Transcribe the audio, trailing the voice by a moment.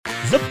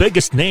The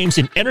biggest names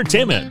in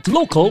entertainment,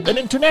 local and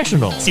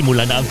international.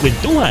 Simula na ang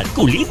kwentuhan,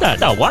 kulitan,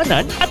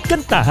 tawanan at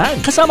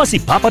kantahan kasama si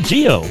Papa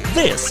Gio.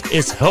 This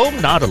is Home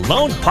Not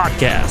Alone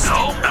Podcast.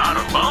 Home Not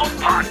Alone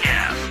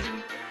Podcast.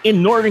 In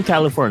Northern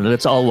California,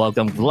 let's all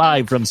welcome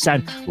live from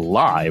San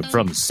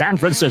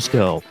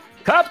Francisco,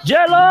 Cap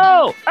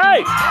Jello!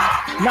 Ay!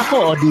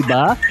 Nako, di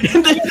ba?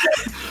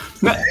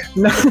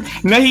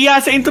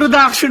 Nahiya sa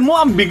introduction mo,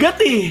 ang bigat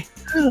eh.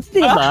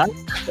 Di ba?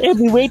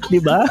 Heavyweight,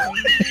 di ba?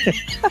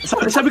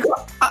 Sabi ko,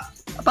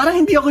 parang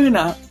hindi ako yun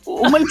ah.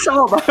 Umalis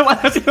ako ba? Wala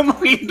silang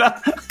makita.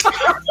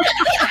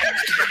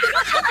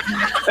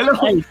 Hello.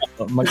 Ay,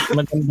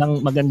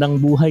 magandang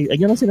buhay.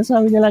 Ayun ang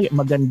sinasabi niya lagi,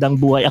 magandang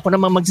buhay. Ako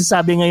naman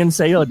magsasabi ngayon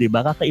sa'yo, di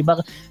ba? Kakaiba.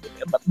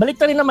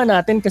 Balik rin naman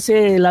natin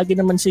kasi lagi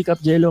naman si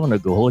Cap Jello ang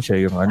nag-host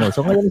siya yung ano.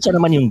 So ngayon siya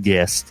naman yung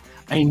guest.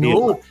 I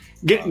know.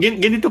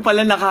 Ganito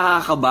pala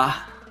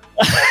nakakakaba.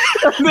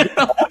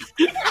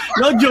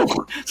 No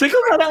joke. So ko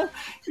parang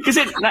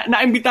kasi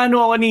naimbitahan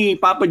ako ni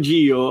Papa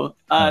Gio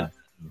at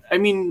I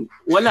mean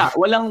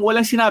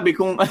walang sinabi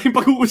kung ano yung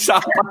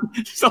pag-uusapan.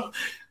 So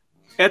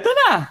eto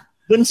na.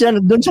 Doon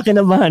siya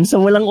kinabahan sa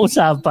walang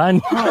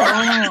usapan.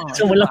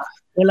 So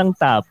walang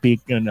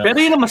topic, you know. Pero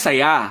yun ang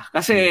masaya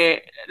kasi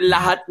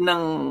lahat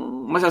ng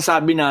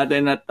masasabi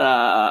natin at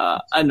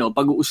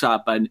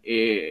pag-uusapan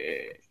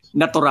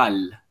natural.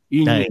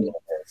 Yun.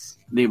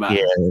 Yes. 'Di ba?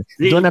 Yes.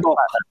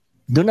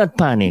 Do not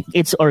panic.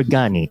 It's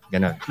organic.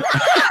 Ganun.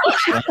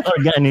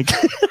 Organic.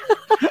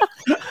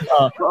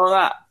 Oo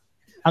nga.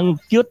 Ang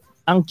cute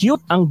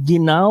ang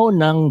ginaw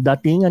ng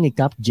datingan ni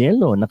Cap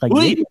Jello.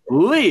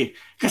 Uy.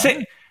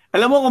 Kasi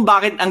alam mo kung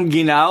bakit ang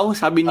ginaw,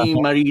 sabi ni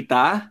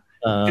Marita?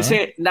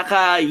 Kasi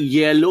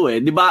naka-yellow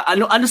eh. 'Di ba?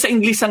 Ano sa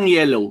English ang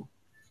yellow?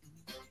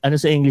 Ano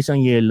sa English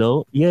ang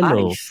yellow?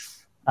 Yellow.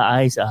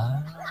 Ice.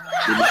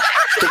 Diba?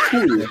 So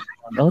cool.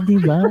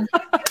 Diba?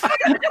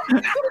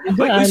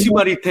 Ay, si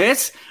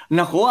Marites?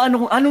 Nako,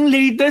 anong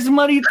latest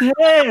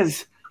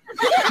Marites?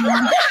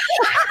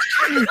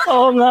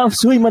 Oo nga,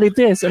 suy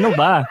Marites. Ano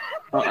ba?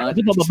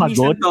 Di ba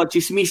mapagod?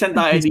 Chismisan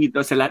tayo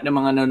dito sa lahat ng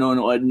mga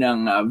nanonood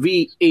ng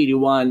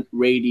V81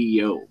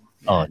 Radio.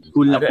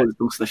 Cool na cool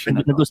itong station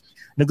na to.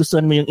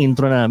 Nagustuhan mo yung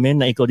intro namin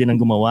na ikaw din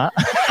ang gumawa?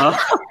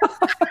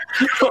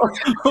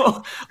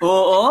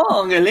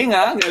 Oo, galing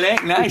ha.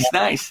 Galing.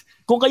 Nice.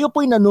 Kung kayo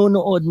po'y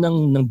nanonood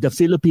ng The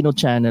Filipino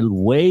Channel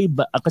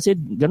kasi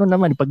gano'n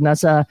naman pag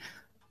nasa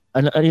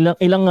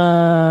ilang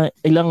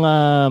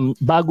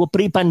bago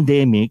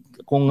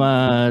pre-pandemic kung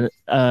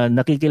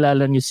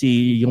nakikilala niyo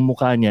yung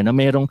mukha niya na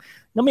merong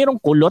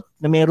kulot,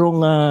 na merong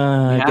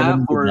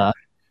ganun diba?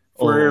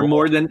 For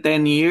more than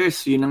 10 years,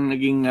 yun ang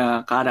naging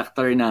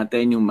character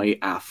natin, yung may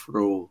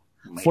afro.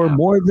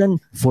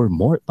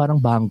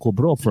 Parang bangko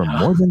bro, for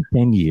more than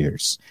 10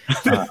 years.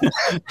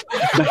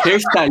 The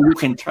hairstyle you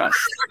can trust.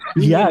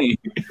 Yeah.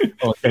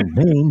 The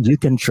name you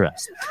can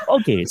trust.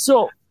 Okay,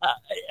 so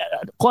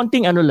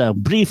konting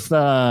brief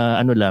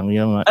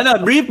yung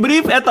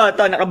brief eto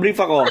naka-brief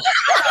ako.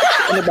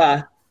 Ano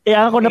ba?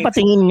 Ako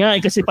napatingin nga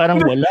kasi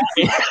parang wala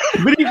eh.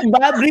 Brief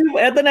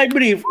eto na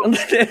brief.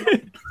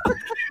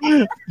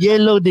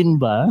 Yellow din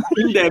ba?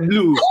 Hindi,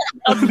 blue.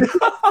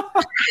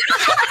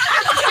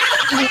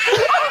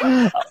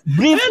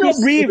 Brief.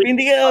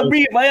 Hindi ka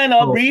brief. Ayan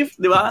brief,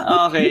 di ba?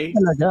 Okay. Brief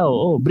talaga,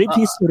 brief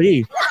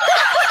history.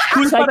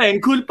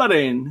 Cool pa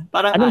rin.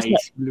 Parang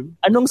ice blue.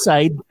 Anong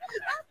side?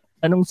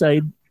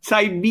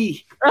 Side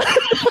B.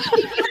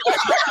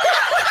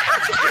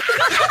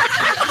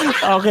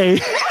 Okay.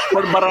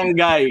 For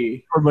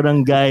barangay.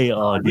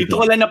 Dito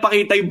ko lang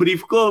napakita yung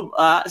brief ko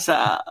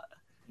sa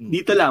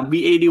dito lang,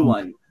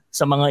 B81.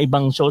 Sa mga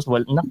ibang shows,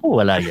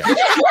 wala yan.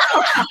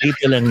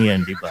 Dito lang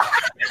yan, di ba?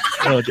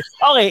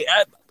 Okay,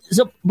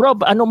 so bro,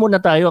 ano muna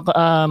tayo?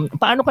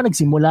 Paano ka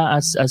nagsimula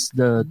as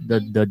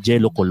the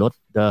Jello Kulot?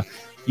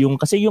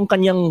 Kasi yung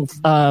kanyang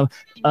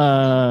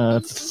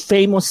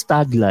famous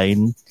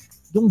tagline,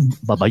 yung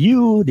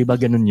babayu, di ba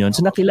ganun yun?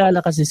 So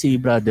nakilala kasi si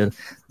Brother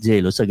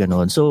Jello sa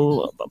ganun.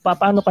 So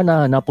paano ka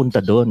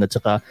napunta doon at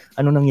saka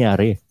ano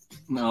nangyari?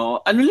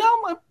 No,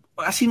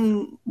 as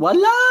in,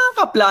 wala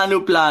ka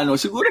plano-plano.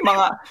 Siguro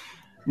mga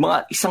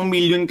 1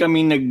 million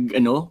kami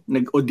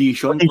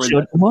nag-audition.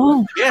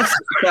 Wow. Yes,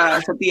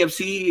 sa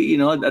TFC,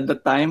 at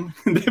that time.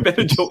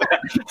 Pero joke.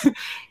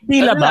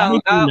 Tila ba?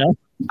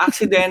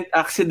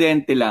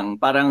 Aksidente lang.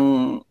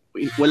 Parang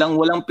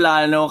walang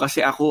plano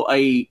kasi ako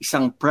ay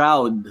isang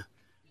proud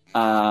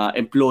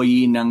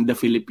employee ng The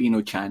Filipino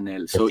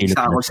Channel. So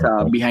isa ako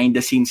sa behind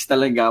the scenes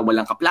talaga.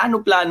 Walang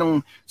kaplano-planong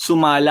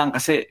sumalang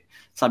kasi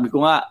sabi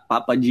ko nga,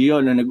 Papa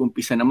Gio, nung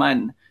nag-umpisa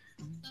naman,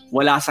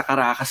 wala sa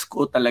karakas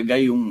ko talaga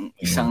yung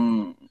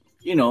isang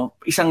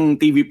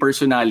TV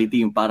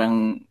personality, yung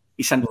parang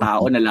isang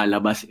tao na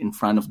lalabas in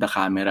front of the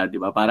camera, di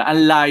ba? Para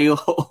ang layo.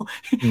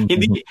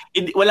 hindi,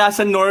 wala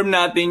sa norm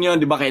natin yun,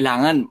 di ba?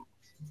 Kailangan,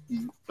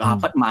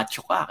 dapat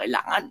macho ka,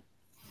 kailangan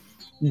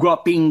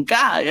guwaping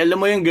ka. Alam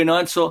mo yung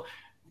gano'n. So,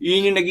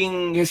 yun yung naging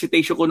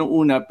hesitation ko nung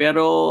una.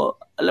 Pero,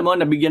 alam mo,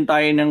 nabigyan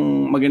tayo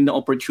ng magandang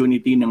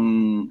opportunity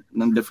ng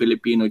The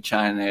Filipino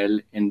Channel.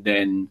 And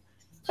then,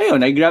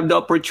 ayun, I grabbed the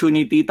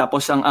opportunity.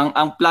 Tapos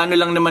ang plano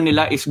lang naman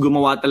nila is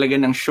gumawa talaga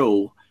ng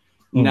show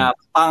na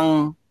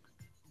pang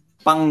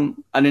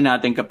ano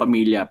natin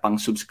kapamilya, pang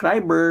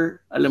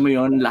subscriber, alam mo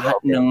yon,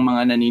 lahat ng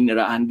mga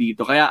naninirahan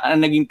dito. Kaya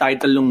ang naging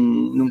title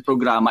nung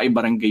programa ay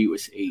Barangay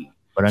USA.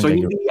 So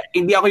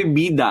hindi ako yung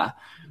bida.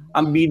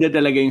 Ang bida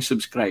talaga yung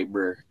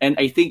subscriber. And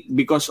I think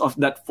because of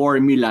that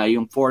formula,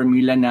 yung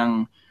formula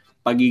ng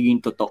pagiging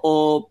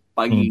totoo,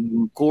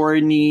 pagiging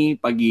corny,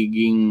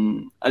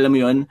 pagiging, alam mo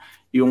yon,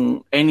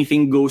 yung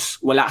anything goes,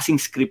 wala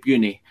kasing script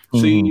yun eh.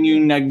 So yun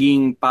yung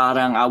naging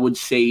parang, I would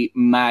say,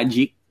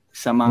 magic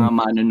sa mga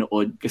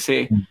manonood.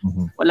 Kasi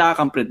wala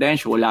kang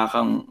pretensyon, wala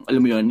kang,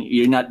 alam mo yun,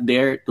 you're not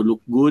there to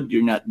look good,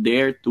 you're not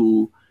there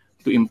to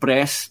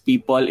impress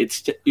people.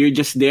 You're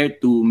just there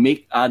to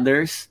make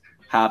others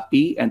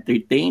happy,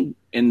 entertained,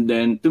 and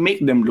then to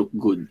make them look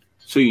good.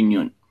 So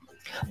yun.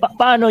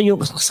 Paano yung,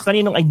 sa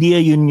kaninong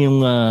idea yun yung,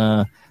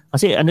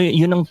 kasi ano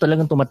yun ang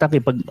talagang tumatak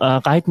eh. Pag,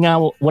 kahit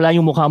nga wala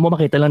yung mukha mo,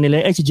 makita lang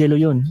nila, ay si Jello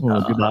yun.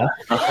 Diba?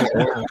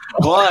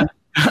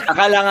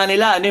 Akala nga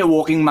nila,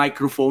 walking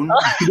microphone.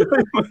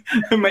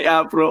 May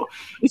afro.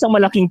 Isang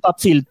malaking pop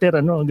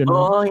filter, gano'n.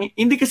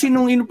 Hindi kasi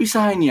nung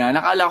inupisahan niya,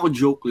 nakala ko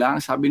joke lang.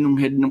 Sabi nung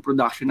head ng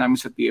production namin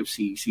sa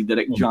TFC, si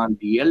Direct John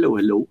D. Hello.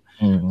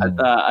 At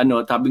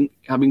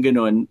sabing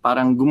gano'n,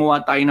 parang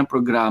gumawa tayo ng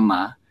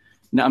programa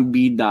na ang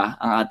bida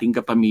ang ating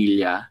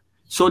kapamilya.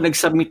 So,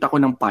 nag-submit ako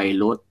ng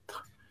pilot.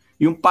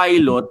 Yung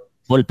pilot,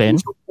 ballpen?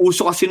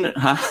 Uso kasi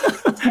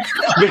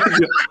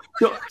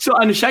so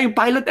ano siya, yung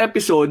pilot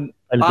episode,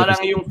 parang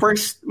yung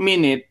first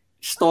minute,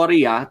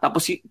 storya,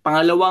 tapos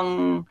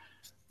pangalawang,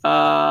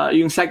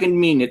 yung second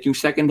minute, yung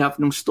second half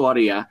ng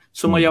storya,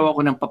 sumayaw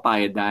ako ng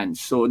papaya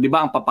dance. So, di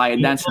ba ang papaya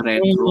dance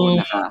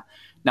retro,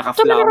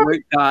 naka-flower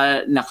ka,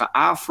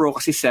 naka-afro,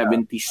 kasi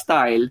 70s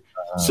style.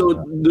 So,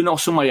 doon ako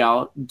sumayaw.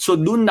 So,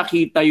 doon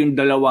nakita yung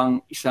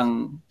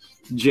isang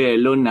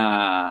Jello na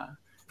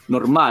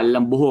normal,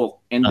 ang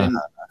buhok, and then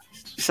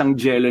isang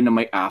Jello na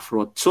may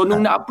afro. So,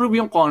 nung na-approve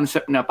yung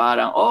concept na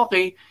parang,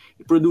 okay,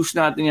 i-produce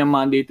natin yung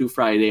Monday to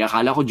Friday.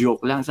 Akala ko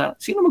joke lang.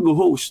 Sino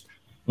mag-host?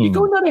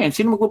 Ikaw na rin.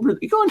 Sino mag-produce?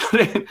 Ikaw na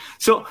rin.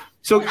 So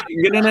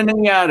ganun na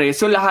nangyari.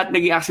 So, lahat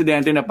naging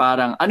aksidente na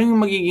parang, ano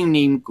yung magiging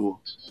name ko?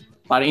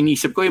 Parang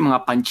inisip ko yung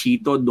mga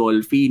Panchito,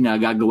 Dolphy na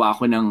gagawa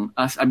ko ng,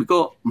 sabi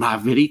ko,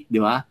 Maverick,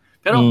 di ba?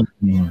 Pero,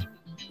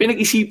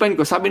 pinag-isipan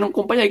ko, sabi ng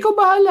kumpanya, ikaw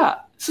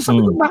bahala. So,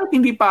 sabi ko, bakit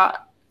hindi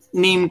pa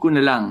name ko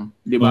na lang,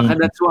 di ba?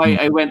 That's why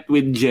I went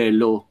with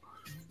Jello.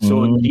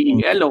 So,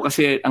 Jello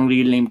kasi ang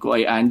real name ko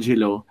ay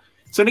Angelo.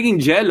 So,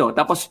 naging Jello.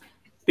 Tapos,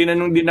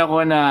 tinanong din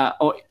ako na,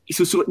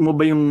 isusuot mo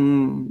ba yung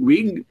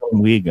wig?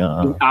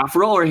 Yung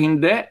afro or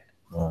hindi?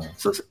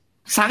 So,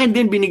 sa akin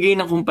din binigay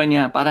ng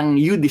kumpanya, parang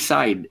you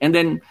decide. And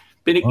then,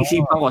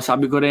 pinag-isipan ko,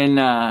 sabi ko rin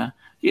na,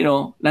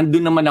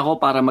 nandun naman ako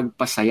para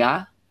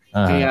magpasaya.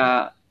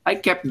 Kaya, I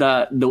kept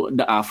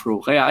the afro.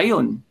 Kaya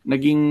ayun,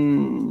 naging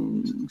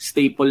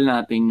staple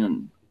natin yun.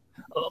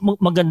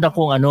 Maganda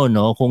kung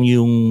kung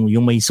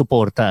yung may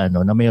suporta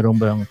na merong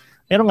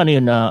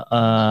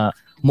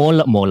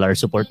molar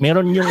support.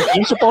 Meron yung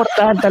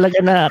suportahan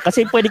talaga na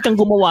kasi pwede kang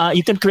gumawa,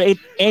 you can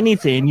create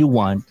anything you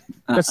want.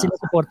 Kasi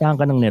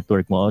sinusuportahan ka ng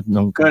network mo.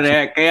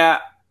 Correct.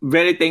 Kaya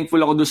very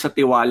thankful ako doon sa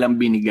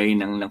tiwalang binigay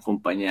ng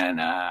kumpanya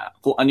na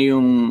kung ano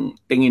yung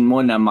tingin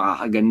mo na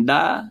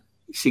makakaganda,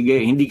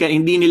 sige, hindi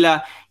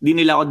nila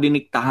ako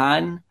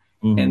diniktahan.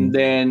 And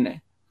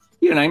then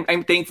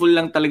I'm thankful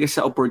lang talaga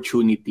sa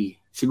opportunity.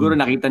 Siguro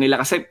nakita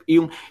nila kasi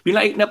yung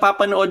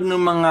napapanood ng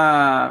mga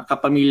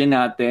kapamilya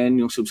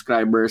natin, yung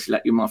subscribers,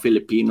 yung mga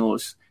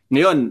Filipinos.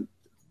 Ngayon,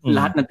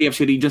 lahat ng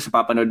TFC regions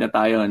napapanood na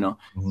tayo,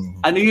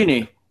 Ano yun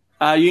eh?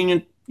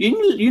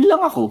 Yun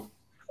lang ako.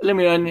 Alam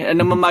mo yun,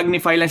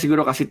 magnify lang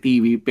siguro kasi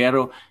TV,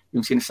 pero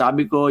yung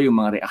sinasabi ko,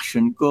 yung mga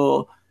reaction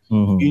ko,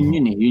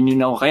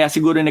 Yun ako. Kaya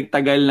siguro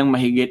nagtagal ng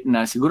mahigit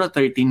na siguro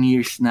 13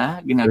 years na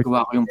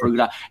ginagawa ko yung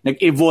program.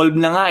 Nag-evolve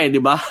na nga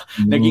di ba?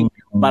 Naging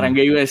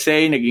Barangay USA,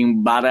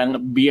 naging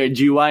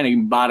BRG1,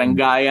 naging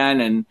Barangayan,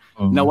 and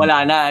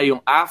nawala na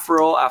yung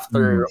Afro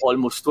after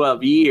almost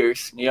 12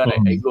 years.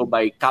 Ngayon, I go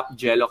by Cap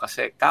Jello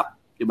kasi Cap,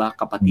 di ba?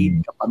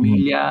 Kapatid,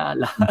 kapamilya,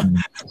 lahat.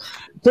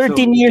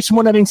 13 years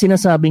mo na rin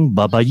sinasabing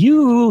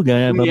babayu.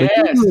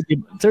 Yes.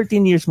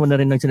 13 years mo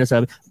na rin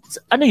sinasabi.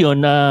 Ano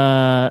yun?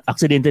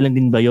 Aksidente lang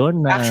din ba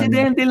yun?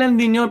 Aksidente lang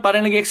din yun.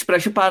 Parang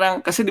nag-express.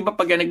 Parang, kasi di ba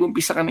pag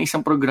nag-umpisa ka ng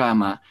isang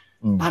programa,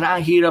 parang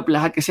ang hirap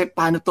lahat kasi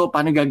paano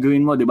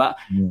gagawin mo, di ba?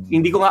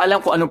 Hindi ko nga alam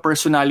kung anong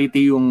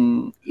personality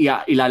yung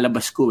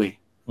ilalabas ko eh.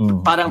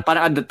 Parang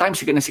at the time,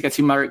 sikat na sikat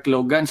si Mark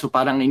Logan. So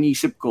parang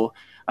iniisip ko,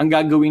 ang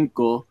gagawin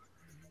ko,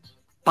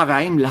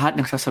 pa-rhyme lahat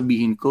ng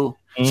sasabihin ko.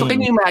 So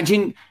can you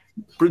imagine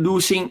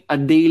producing a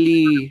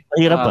daily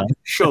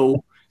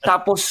show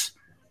tapos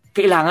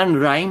kailangan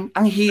rhyme?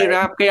 Ang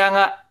hirap. Kaya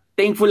nga,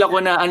 thankful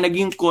ako na ang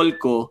naging call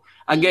ko,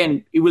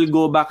 again, it will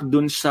go back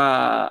dun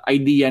sa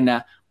idea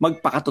na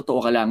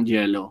magpakatotoo ka lang,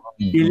 Jello.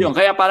 Yun.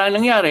 Kaya parang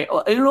nangyari,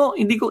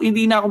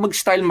 hindi na ako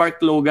mag-style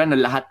Mark Logan na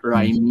lahat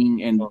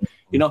rhyming and,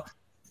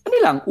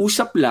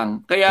 usap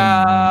lang. Kaya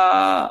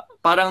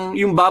parang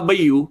yung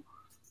Babayu,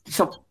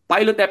 sa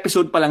pilot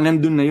episode pa lang,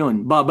 nandun na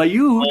yun.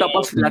 Babayu,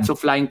 tapos lots of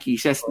flying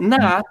kisses.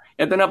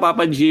 Eto na,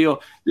 Papa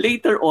Gio,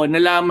 later on,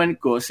 nalaman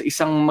ko sa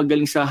isang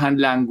magaling sa hand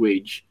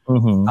language,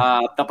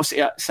 tapos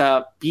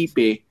sa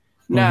Pipe,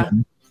 na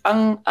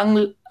ang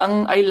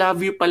I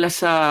love you pala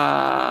sa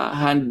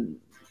hand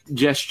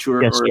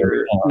gesture or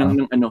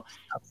ng ano,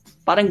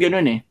 parang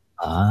ganun eh.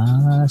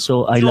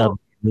 So I love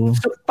you.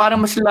 So para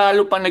mas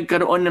lalo pa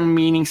nagkaroon ng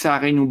meaning sa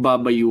akin yung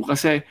Babayu,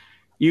 kasi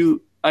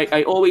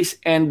I always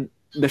end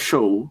the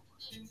show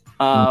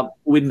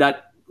with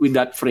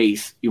that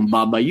phrase, yung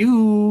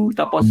Babayu,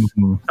 tapos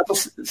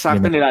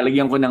sakto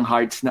nilalagyan ko ng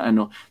hearts na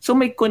ano. So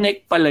may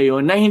connect pala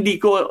yun na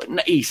hindi ko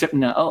naisip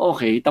na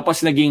okay,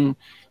 tapos naging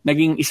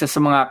isa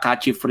sa mga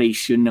catchy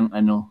phrase yun ng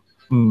ano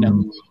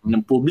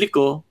ng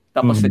publiko.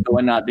 Tapos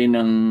nagawa natin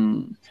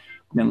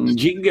ng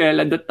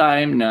jingle at the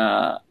time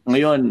na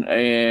ngayon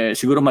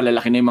siguro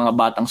malalaki na yung mga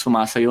batang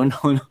sumasayo no.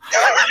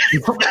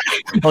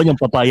 Yung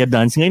papaya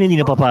dance ngayon hindi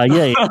na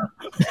papaya eh.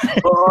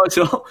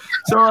 So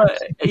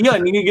yun,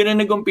 hindi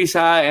ganun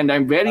nag-umpisa, and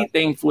I'm very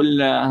thankful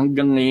na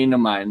hanggang ngayon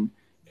naman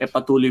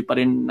patuloy pa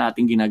rin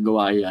natin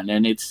ginagawa yan,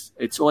 and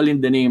it's all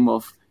in the name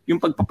of yung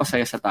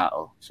pagpapasaya sa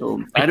tao. So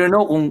I don't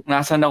know kung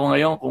nasaan ako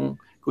ngayon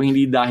kung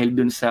hindi dahil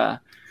dun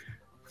sa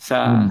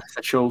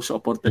show,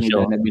 sa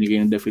oportunidad na binigay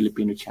ng The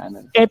Filipino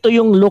Channel. Ito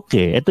yung look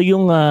ito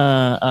yung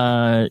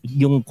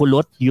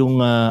kulot,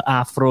 yung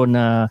afro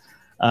na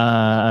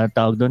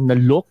tawag doon na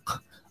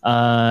look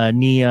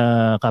ni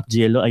Cap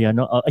Jello.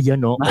 Ayan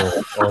o.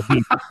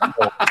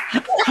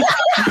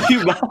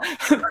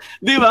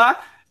 Diba?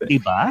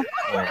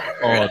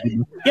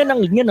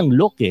 Yan ang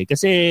look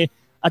kasi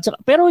at saka,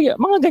 pero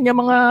mga ganyan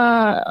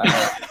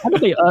ano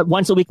ba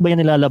once a week ba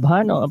yan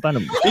nilalabhan o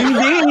paano?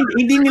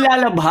 Hindi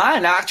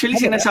nilalabhan. Actually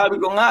sinasabi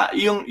ko nga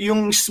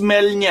yung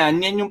smell niyan,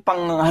 yan yung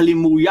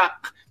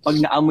panghalimuyak pag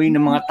naamoy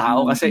ng mga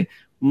tao, kasi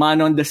man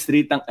on the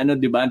street ang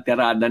di ba, ang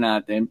tirada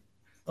natin.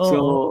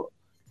 So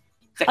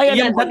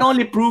yan that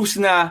only proves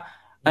na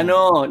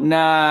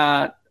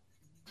na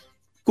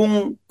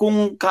kung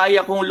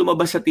kaya kong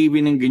lumabas sa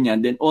TV ng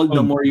ganyan, then all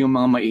the more yung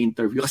mga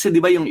ma-interview. Kasi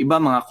di ba yung iba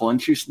mga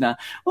conscious na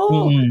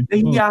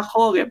nahiya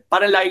ako.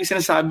 Parang lagi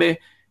sinasabi,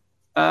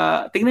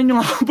 tingnan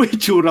nyo nga po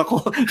yung tsura ko.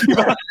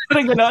 Diba?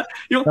 Parang gano'n.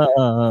 You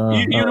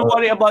don't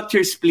worry about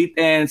your split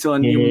ends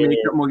on yung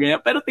makeup mo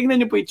ganyan. Pero tingnan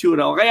nyo po yung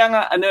tsura ko. Kaya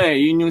nga,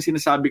 yun yung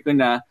sinasabi ko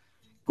na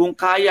kung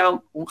kaya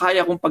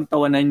kong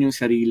pagtawanan yung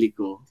sarili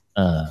ko,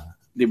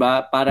 di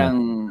ba?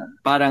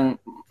 Parang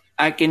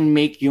I can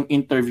make yung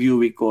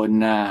interviewee ko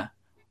na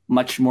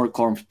much more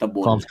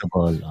comfortable.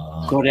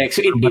 Correct.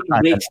 So it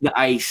breaks the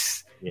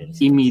ice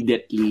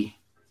immediately.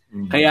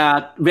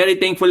 Kaya very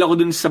thankful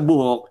ako dun sa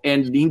buhok,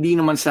 and hindi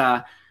naman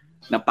sa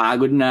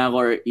napagod na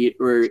ako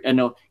or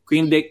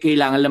kung hindi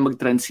kailangan lang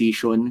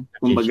mag-transition.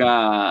 Kumbaga,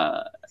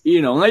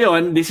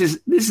 ngayon this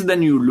is the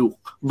new look.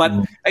 But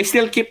I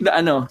still keep the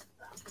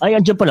Ay,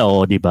 andyan pala,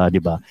 di ba?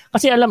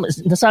 Kasi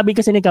nasabi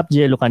kasi ni Cap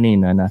Jello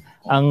kanina na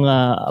ang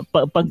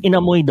pag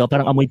inamoy daw,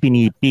 parang amoy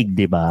pinipig,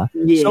 di ba?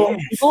 Yes. So,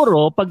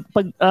 siguro, pag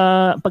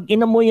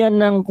inamoy yan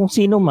ng kung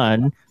sino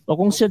man, o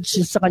kung sa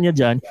kanya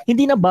dyan,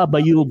 hindi na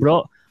Babayu,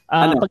 bro.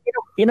 Pag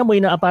inamoy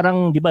na,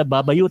 parang, di ba,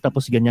 Babayu,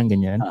 tapos ganyan.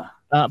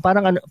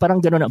 Parang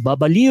gano'n na, parang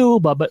Babaliw.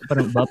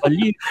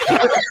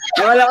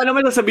 Wala ko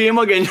naman sasabihin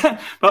mo ganyan.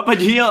 Papa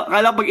Gio,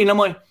 kala pag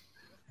inamoy,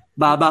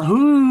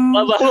 Babahu.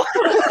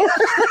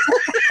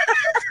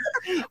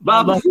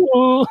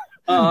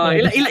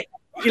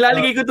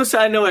 Ilalagay ko to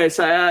sa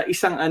sa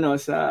isang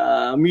sa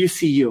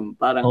museum,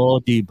 parang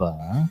di ba?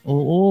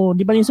 Oo,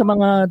 di ba yun sa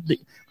mga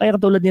kaya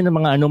katulad din ng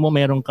mga mo,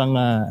 meron kang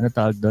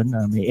tawag doon,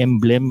 may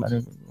emblem,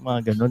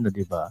 mga ganun,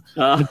 di ba?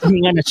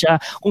 Nagtinga na siya.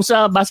 Kung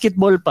sa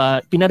basketball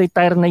pa,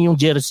 pina-retire na yung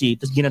jersey,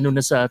 tapos ginano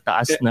na sa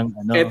taas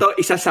ng Ito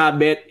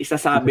isasabit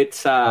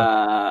sa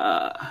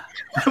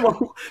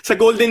sa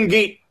Golden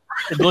Gate.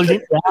 Sa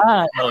Golden Gate.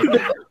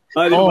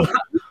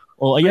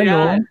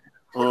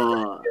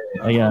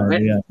 Ayan.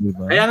 Ayan,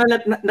 diba? Kaya nga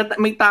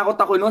may takot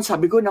ako noon.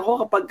 Sabi ko,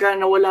 nako, kapag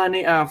nawala na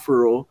yung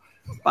afro,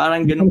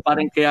 parang ganun pa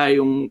rin kaya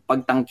yung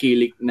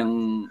pagtangkilik ng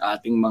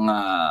ating mga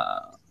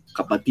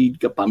kapatid,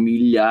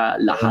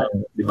 kapamilya, lahat,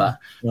 di ba?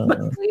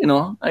 But,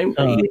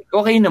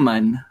 okay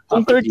naman.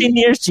 Kung 13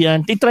 years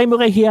yan, titry mo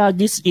kay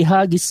ihagis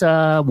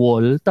sa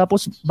wall,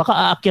 tapos baka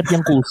aakyat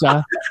yung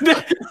kusa.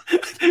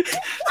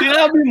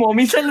 Sinabi mo,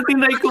 minsan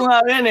natinry ko nga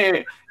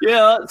yan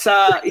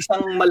sa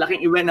isang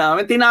malaking event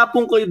namin,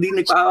 tinapong ko din,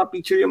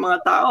 nagpapicture yung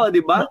mga tao, di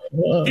ba?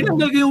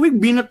 Tinanggal ko yung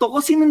wig, binato ko,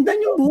 sinundan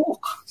yung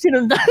buhok.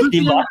 Sinundan,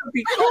 di ba?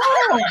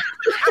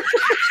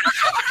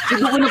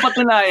 Ito ko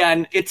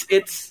napatunayan,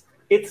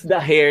 it's the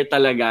hair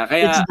talaga.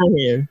 It's the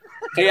hair.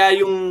 Kaya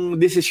yung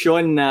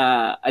desisyon na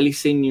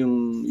alisin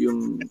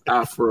yung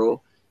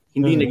afro,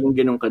 hindi naging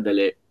ganun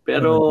kadali.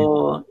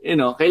 Pero,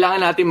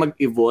 kailangan natin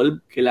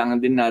mag-evolve.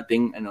 Kailangan din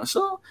nating,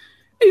 So,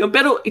 ayun.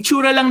 Pero,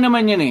 itsura lang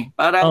naman yan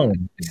Parang,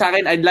 sa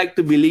akin, I'd like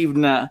to believe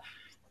na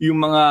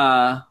yung mga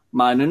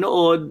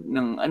manonood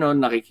ng,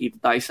 nakikita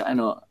tayo sa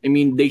I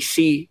mean, they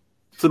see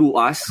through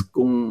us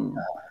kung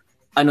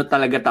ano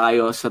talaga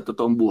tayo sa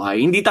totoong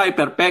buhay. Hindi tayo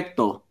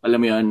perfecto, alam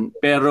mo yun.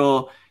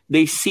 Pero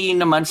they see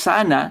naman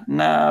sana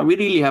na we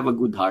really have a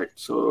good heart.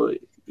 So,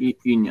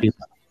 yun yan.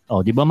 Oh,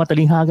 di ba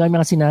matalinghaga yung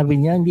mga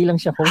sinabi niya? Hindi lang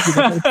siya host.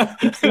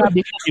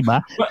 Sinabi ko, di ba?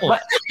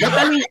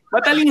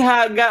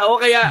 Matalinghaga. O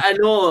kaya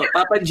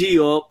Papa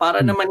Gio,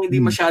 para naman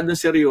hindi masyadong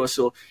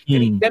seryoso.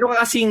 Pero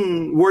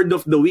kasing word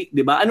of the week,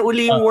 di ba? Ano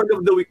uli yung word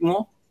of the week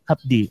mo?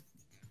 Hapdi.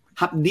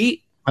 Hapdi?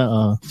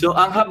 Oo. So,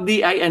 ang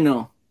hapdi ay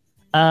ano?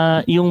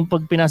 Yung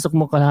pag pinasok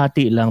mo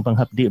kalahati lang, pang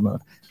hapdi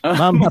mo.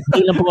 Ma'am,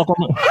 hapdi lang po ako.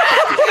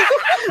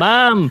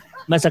 Ma'am,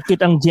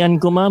 masakit ang tiyan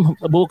ko, ma'am.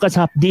 Bukas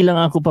hapdi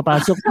lang ako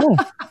papasok mo.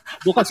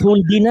 Bukas whole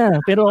day na.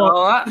 Pero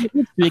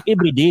like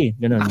every day.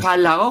 Ganun.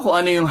 Akala ko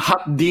kung ano yung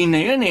half day na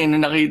yun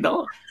nung nakita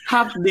ko.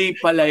 Half day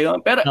pala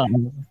yun. Pero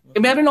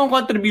meron akong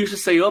contribution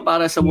sa'yo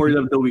para sa word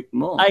of the week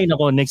mo. Ay,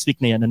 nako. Next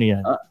week na yan. Ano yan?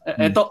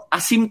 Ito,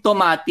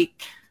 asymptomatic.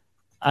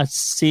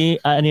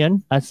 Ano yan?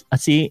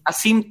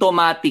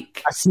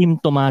 Asymptomatic.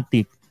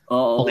 Asymptomatic.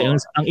 Oo. Okay.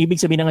 Ang ibig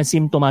sabihin ng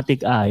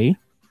asymptomatic ay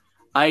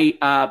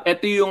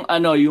ito yung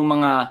yung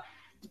mga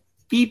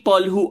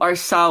people who are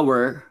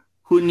sour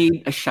who need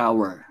a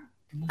shower.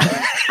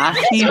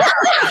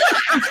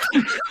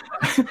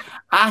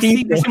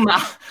 Asim kasi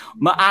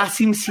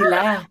maasim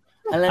sila.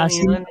 Alam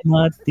niyo yun?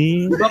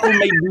 Diba kung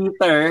may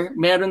bitter,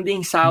 meron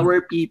ding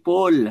sour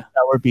people.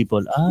 Sour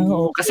people.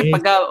 Okay. Kasi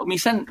pag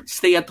minsan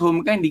stay at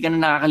home ka, hindi ka na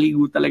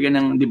nakakaligo talaga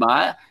ng, di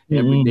ba?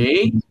 Every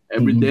day.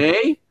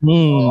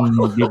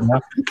 Diba?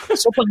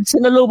 So pag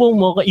sinalubong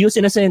mo,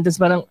 using a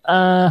sentence parang,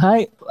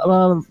 hi,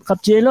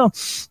 Kapchelo,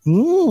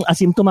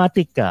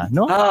 asymptomatic ka,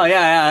 no? Oh,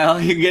 yeah.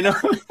 Gano'n.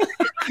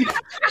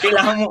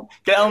 kailangan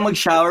mo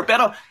mag-shower.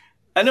 Pero,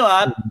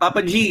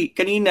 Papa G,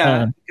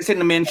 kanina, kasi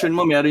na-mention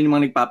mo, meron yung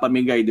mga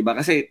nagpapamigay, di ba?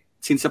 Kasi,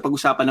 since sa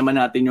pag-usapan naman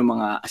natin yung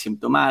mga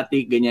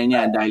asymptomatic, ganyan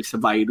yan, dahil sa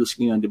virus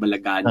ngayon, di ba,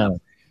 laganap.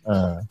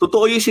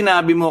 Totoo yung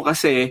sinabi mo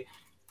kasi,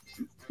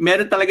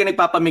 meron talaga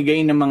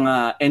nagpapamigay ng mga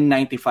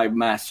N95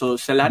 mask. So,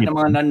 sa lahat ng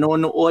mga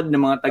nanonood,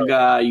 ng mga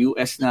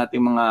taga-US natin,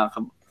 mga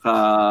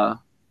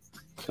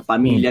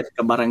kapamilya at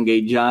kabarangay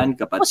dyan,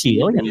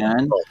 kapatid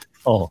yan.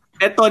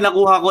 Ito,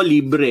 nakuha ko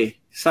libre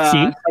sa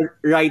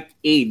Rite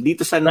Aid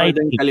dito sa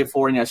Northern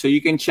California. So you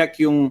can check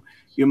yung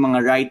mga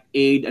Rite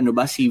Aid,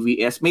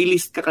 CVS. May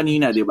list ka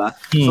kanina, di ba?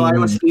 So I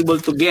was able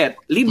to get.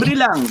 Libre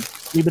lang.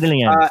 Libre lang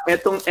yan.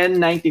 Etong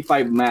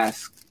N95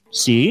 mask.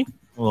 See?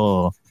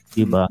 Oh,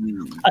 di ba?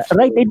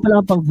 Rite Aid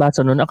pala ang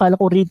pagbasa nun. Akala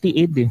ko Rite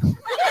Aid eh.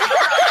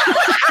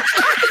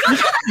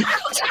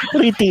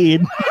 Rite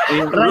Aid.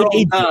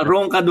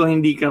 Wrong ka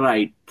doon, hindi ka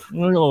right.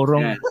 No,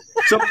 wrong. Yeah.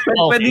 So,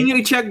 pwede nyo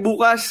i-check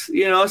bukas,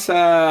 sa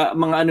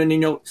mga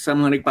ninyo, sa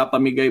mga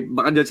nagpapamigay.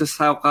 Baka dyan sa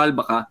Saukal,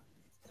 baka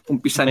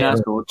umpisa na.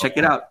 So, check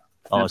it out.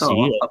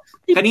 Sige.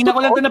 Kanina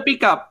ko lang ito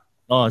na-pick up.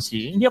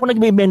 Hindi ako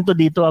nag-invento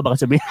dito, baka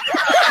sabihin.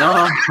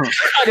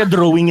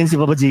 Drawing yan si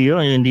Papa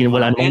Gio. Hindi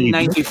wala nang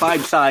N95,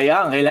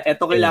 sayang.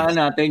 Ito kailangan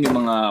natin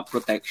yung mga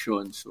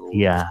protection. So,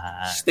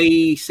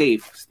 stay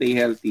safe, stay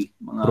healthy.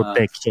 Mga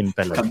protection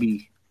talaga.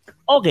 Kabi.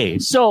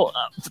 Okay, so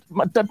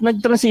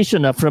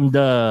nag-transition na from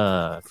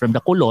the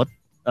kulot,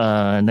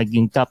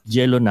 naging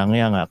Kapchelo na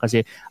nga kasi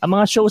ang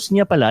mga shows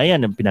niya pala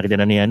yan pinakita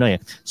na niya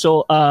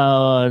So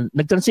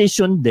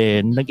nag-transition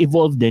din,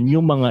 nag-evolve din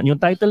yung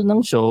title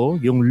ng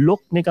show, yung look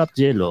ni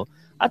Kapchelo,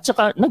 at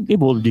saka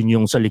nag-evolve din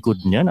yung sa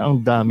likod niya,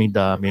 ang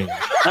dami-dami.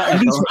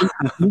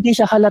 Hindi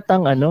siya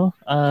halatang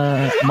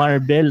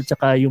Marvel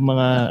tsaka yung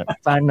mga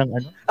fan ng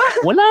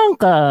walang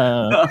ka.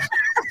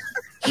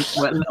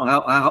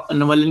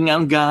 Nawalan nga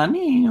ang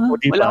gani.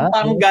 Wala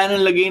pang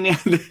ganang lagay niya.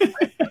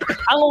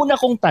 Ang una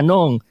kong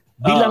tanong,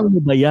 bilang mo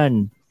ba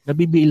yan?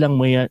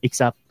 Nabibilang mo yan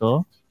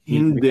eksakto?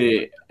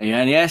 Hindi.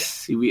 Ayan,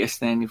 yes.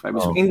 CVS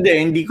 95.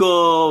 Hindi ko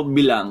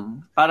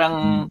bilang.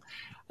 Parang,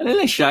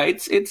 lang siya,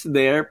 it's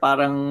there.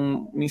 Parang,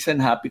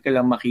 minsan happy ka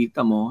lang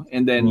makita mo.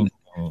 And then,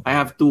 I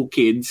have 2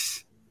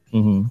 kids.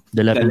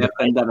 The left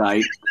and the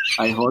right.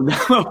 I hold them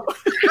up.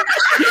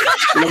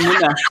 Alam mo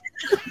na.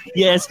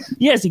 Yes,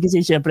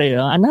 kasi syempre,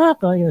 anak,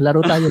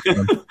 laro tayo.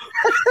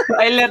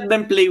 I let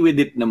them play with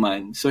it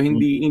naman. So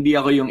hindi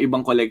ako yung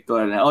ibang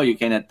collector na you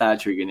cannot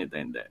touch or ganito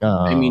and that.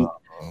 I mean,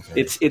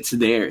 it's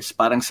theirs.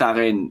 Parang sa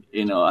akin,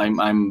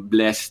 I'm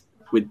blessed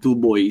with 2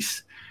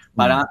 boys.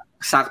 Parang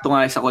sakto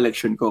nga sa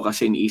collection ko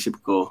kasi iniisip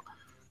ko,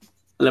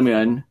 alam mo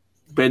yun,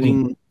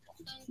 pwedeng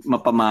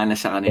mapamana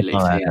sa kanila.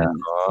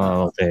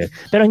 Okay.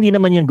 Pero hindi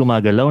naman yan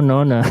gumagalaw,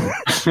 no? Na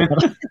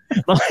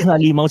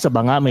halimaw sa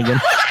banga, may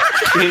ganun.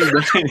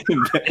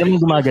 Hindi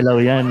gumagalaw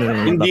yan.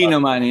 Hindi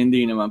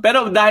naman.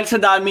 Pero dahil sa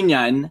dami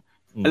niyan,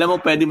 alam mo,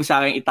 pwede mo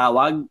sa akin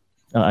itawag?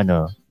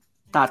 Ano?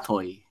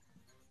 Tatoy.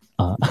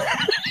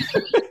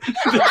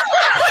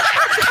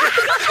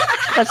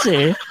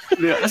 Kasi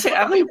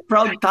ako yung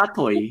proud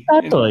tatoy.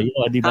 Tatoy.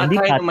 Di ba?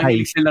 Tatay na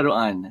mahilig sa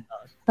laruan.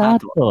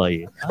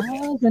 Tatoy.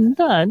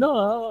 Ganda.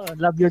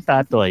 Love your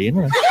tatoy.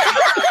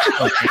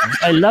 Okay.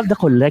 I love the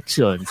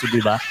collection. So,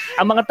 di ba?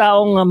 Ang mga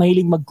taong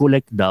mahilig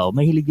mag-collect daw,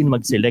 mahilig din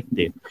mag-select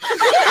eh.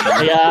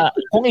 Kaya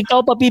kung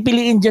ikaw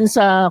papipiliin dyan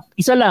sa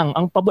isa lang,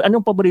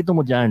 anong paborito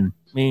mo dyan?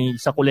 May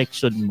sa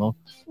collection mo?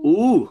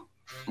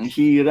 Ang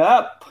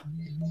hirap.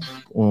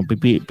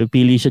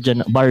 Pipili siya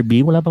dyan.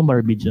 Barbie? Wala pang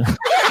Barbie dyan.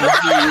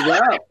 Ang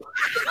hirap.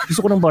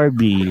 Gusto ko ng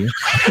Barbie.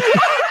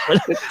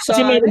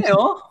 Kasi meron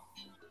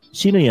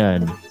Sino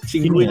yan?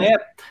 Si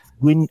Gwyneth.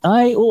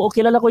 Ay, oo,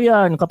 kilala ko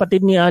yan.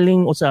 Kapatid ni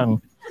Aling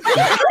Usang.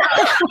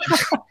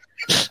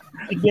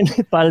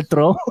 Gwyneth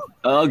Paltrow.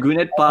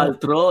 Gwyneth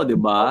Paltrow, di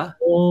ba?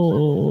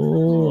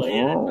 Oo.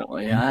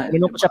 Ayan.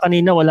 Minum ko siya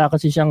kanina, wala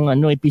kasi siyang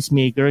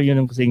peacemaker. Yun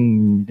ang kasing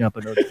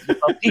napanood.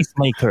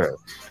 Peacemaker.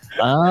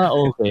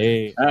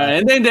 Okay.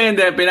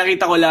 Hindi.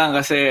 Pinakita ko lang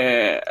kasi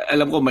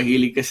alam ko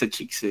mahilig ka sa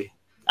chicks eh.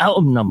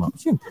 Naman.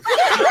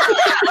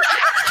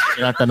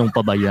 Tinatanong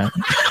pa ba yan?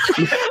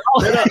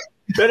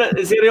 pero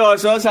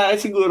seryoso, sa akin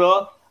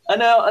siguro,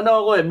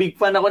 ako big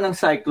fan ako ng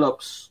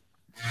Cyclops.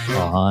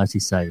 Si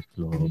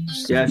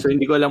Cyclops. Yeah, so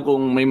hindi ko alam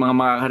kung may mga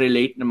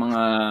makaka-relate na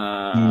mga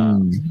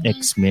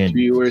X-Men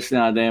viewers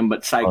natin,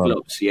 but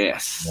Cyclops,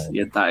 yes.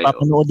 Yan tayo.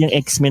 Papanood yung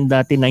X-Men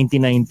dati,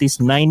 1990s,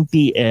 9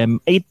 p.m.,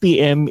 8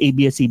 p.m.,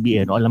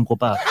 ABS-CBN. Alam ko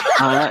pa.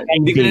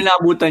 Hindi ko na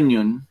naabutan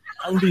yun.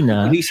 Hindi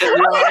na? Recent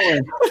lang ako eh.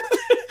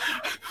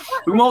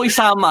 Huwag mo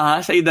isama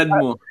sa edad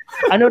mo.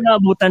 Ano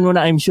naabutan mo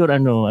na? I'm sure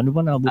ano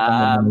ba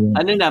naabutan mo?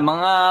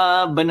 Mga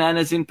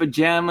bananas in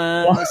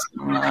pajamas,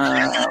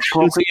 mga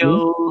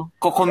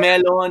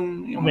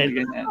Cocomelon, yung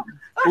mga ganyan.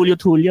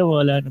 Hulyo,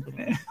 wala na.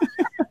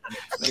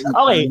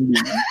 Okay.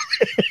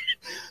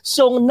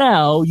 So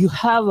now, you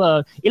have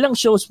ilang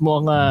shows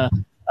mo na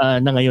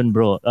ngayon,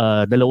 bro?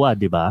 Dalawa,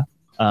 di ba?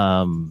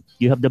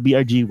 You have the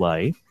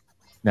BRGY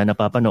na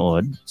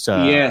napapanood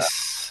sa... Yes.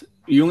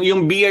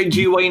 Yung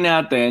BRGY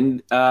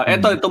natin,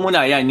 ito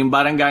muna, yan, yung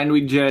Barangayan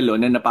with Jello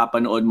na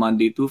napapanood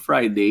Monday to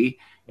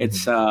Friday.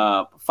 It's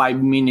a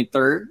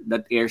 5-minuter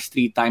that airs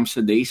 3 times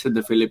a day sa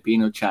the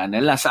Filipino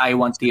channel. Nasa I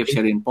Want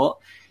TFC rin po.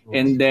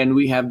 And then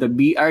we have the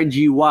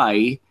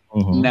BRGY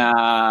na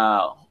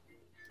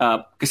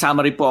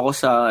kasama rin po ako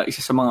sa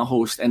isa sa mga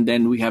host. And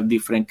then we have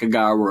different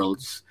Kagawa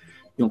Worlds.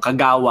 Yung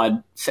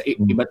kagawad sa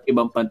iba't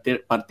ibang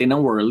parte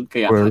ng world,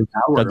 kaya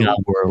Kagawa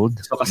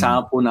World. So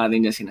kasama po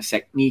natin yan sina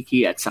Sek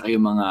Nikki at saka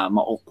yung mga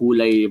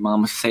maukulay, mga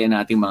masasaya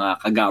nating mga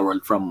Kagawa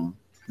World from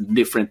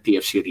different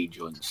TFC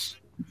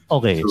regions.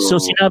 Okay, so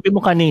sinabi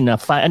mo kanina,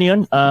 3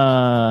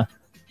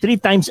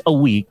 times a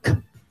week.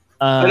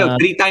 3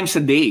 times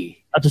a day.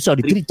 3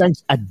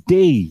 times a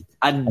day.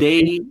 A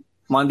day,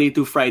 Monday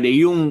to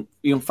Friday, yung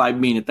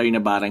 5-minuter na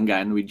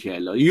Barangayan with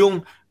Jello.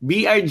 Yung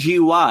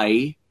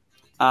BRGY,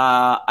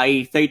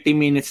 ay 30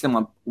 minutes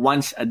naman,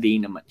 once a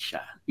day naman siya.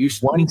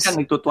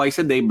 Minsan ito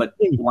twice a day, but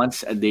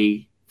once a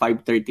day,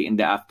 5:30 in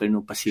the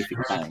afternoon Pacific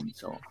time.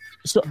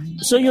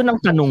 So yun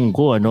ang tanong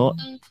ko,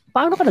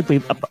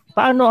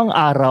 paano ang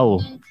araw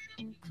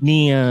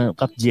ni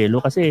Kap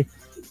Jello? Kasi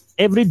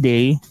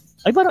everyday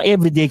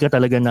ka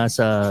talaga na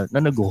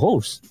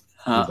nag-host.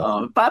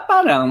 Diba?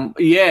 Parang,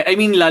 yeah, I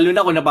mean, lalo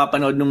na kung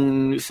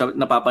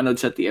napapanood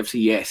sa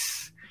TFC,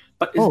 yes.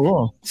 But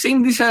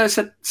same din sa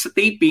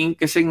taping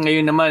kasi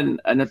ngayon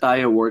naman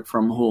tayo work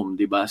from home,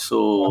 'di ba?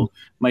 So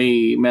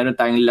meron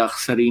tayong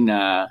luxury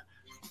na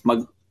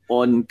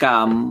mag-on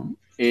cam,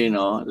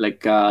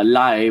 like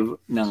live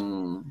ng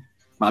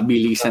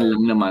mabilisan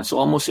lang naman. So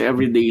almost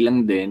every day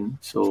lang din.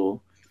 So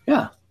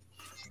yeah.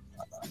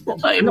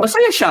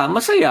 Masaya siya,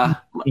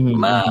 masaya.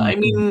 I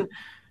mean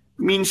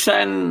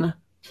minsan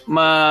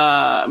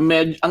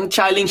ang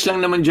challenge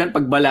lang naman diyan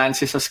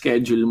pagbalanse sa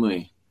schedule mo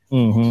eh.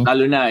 Mm-hmm.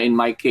 Lalo na in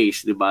my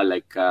case, 'di ba?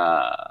 Like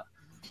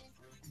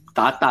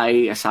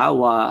tatay,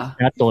 asawa,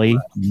 Tatoy,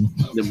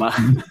 'di ba?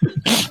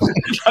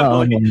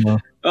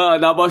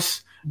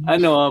 Tapos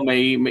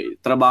may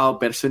trabaho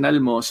personal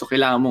mo, so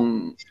kailangan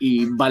mong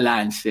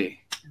i-balance.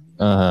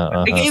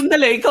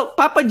 Ikaw,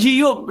 Papa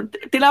Gio,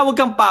 tinawag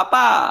kang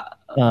Papa.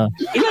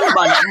 Ilan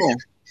ba anak mo?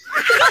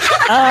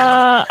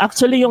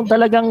 Actually yung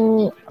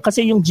talagang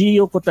kasi yung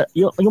Gio ko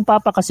yung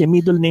Papa kasi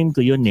middle name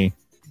ko yun eh.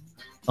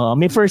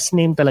 May first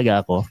name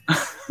talaga ako.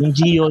 Yung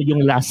Gio,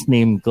 yung last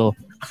name ko.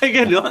 Ay,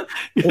 gano'n?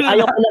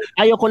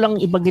 Ayaw ko lang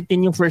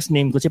ibanggitin yung first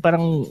name ko kasi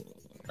parang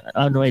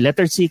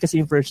letter C kasi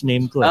yung first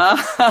name ko.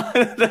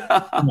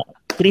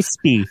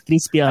 Crispy.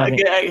 Crispy ako.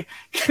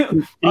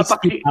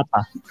 Crispy Papa.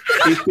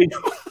 Crispy.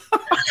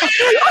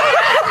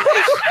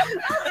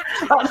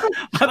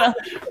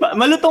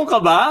 Malutong ka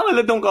ba?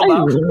 Ay,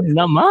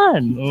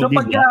 naman. So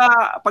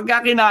pagka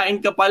kinain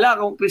ka pala,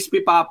 kung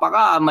Crispy Papa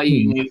ka,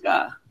 maingay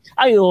ka.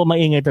 Ay,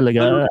 maingay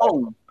talaga.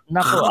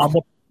 Nako,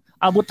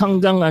 abot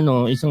hanggang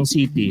isang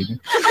city.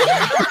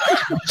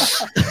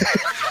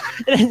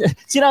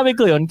 Sinabi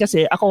ko yon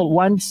kasi ako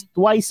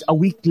twice a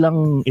week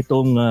lang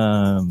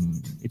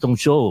itong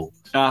show.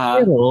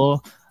 Pero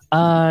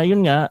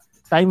yun nga,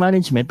 time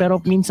management, pero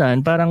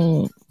minsan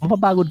parang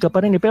mapapagod ka pa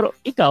rin eh. Pero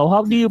ikaw,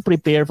 how do you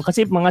prepare?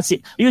 Kasi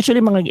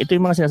usually ito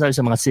yung mga sinasabi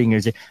sa mga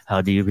singers eh,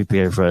 how do you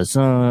prepare for a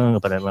song?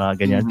 Parang mga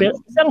ganyan. Pero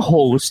isang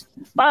host,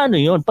 paano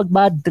yun? Pag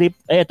bad trip,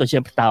 eto,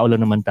 syempre tao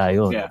lang naman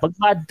tayo. Yeah. Pag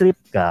bad trip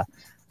ka,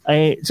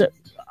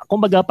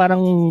 kumbaga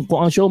parang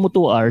kung ang show mo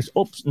 2 hours,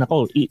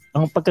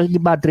 ang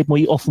pagka-bad trip mo,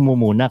 i-off mo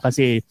muna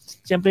kasi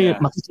siyempre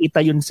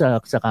makikita yun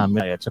sa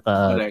camera at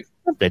saka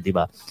siyempre, di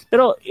ba?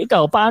 Pero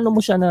ikaw, paano mo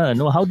siya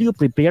how do you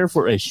prepare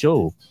for a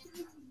show?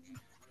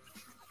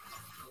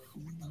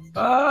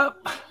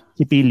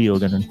 Si Pilio,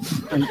 ganun.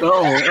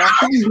 Oo.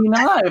 Actually, hindi na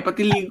nga eh.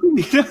 Pati ligo,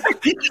 hindi na.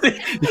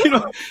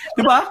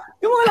 Diba?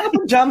 Yung mga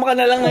nakapag-jama ka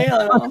na lang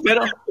ngayon.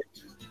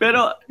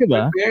 Pero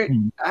diba?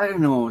 I don't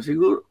know,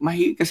 siguro,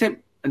 kasi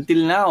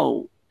until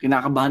now,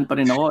 kinakabahan pa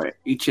rin ako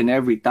each and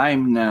every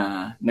time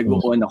na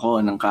nag-on ako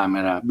ng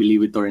camera,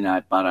 believe it or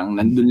not. Parang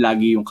nandun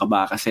lagi yung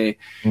kaba kasi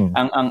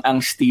ang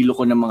stilo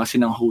ko naman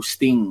kasi ng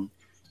hosting,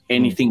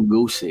 anything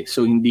goes eh.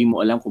 So hindi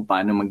mo alam kung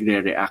paano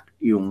magre-react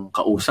yung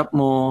kausap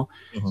mo,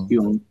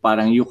 yung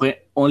parang you can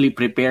only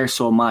prepare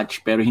so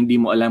much pero hindi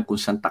mo alam kung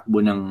saan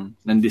takbo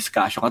ng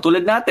discussion.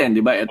 Katulad natin,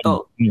 'di ba?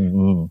 Ito.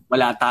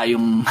 Wala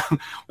tayong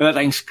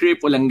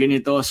script, walang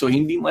ganito. So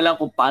hindi mo alam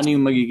kung paano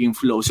yung magiging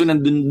flow. So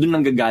nandun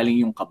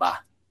nanggagaling yung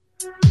kaba.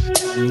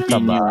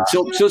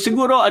 So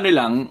siguro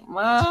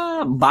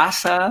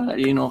basa,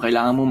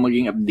 kailangan mo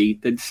maging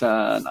updated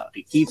sa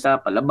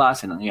nakikita,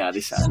 palabas, sa nangyayari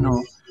sa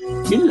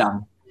Yun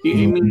lang.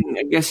 I mean,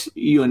 I guess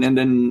yun. And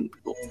then,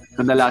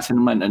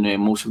 kadalasan naman,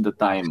 most of the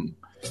time,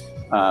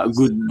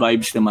 good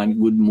vibes naman,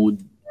 good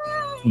mood.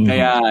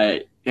 Kaya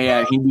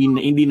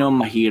hindi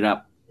naman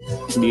mahirap.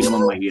 Hindi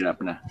naman mahirap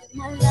na.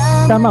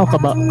 Tama ka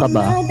ba?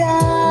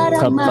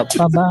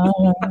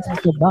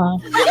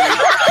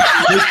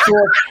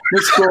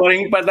 May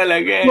scoring pa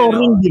talaga.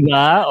 Scoring, di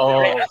ba?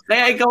 Oh.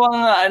 Kaya ikaw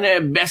ang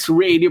best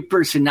radio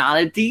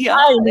personality.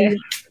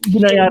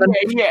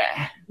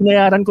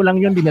 Binayaran ko lang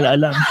yun, di nila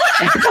alam.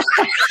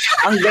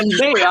 Ang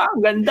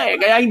ganda eh.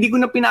 Kaya hindi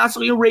ko na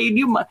pinasok yung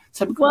radio.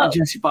 Sabi ko,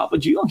 dyan si Papa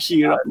Gio, ang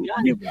hirap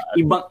niyan.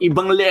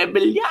 Ibang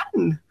level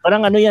yan.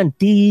 Parang yan,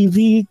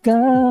 TV ka,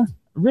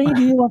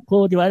 radio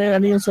ako. Di ba?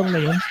 Ano yung song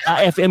na yun?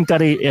 FM ka,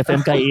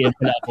 AM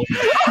pala ako.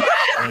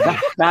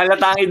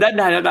 Nahalata ang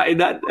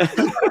edad.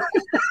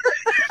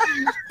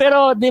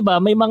 Pero, di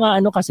ba, may mga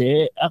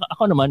kasi,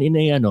 ako naman,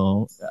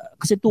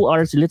 kasi 2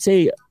 hours, let's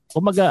say,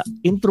 kumaga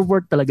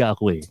introvert talaga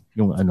ako eh.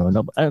 Yung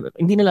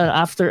hindi nila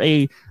after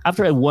a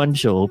one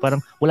show,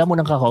 parang wala mo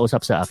nang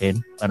kakausap sa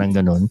akin, parang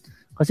ganun.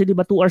 Kasi 'di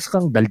ba 2 hours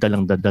kang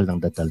daldal.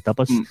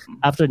 Tapos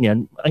after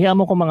niyan, hayaan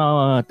mo ko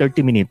mga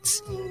 30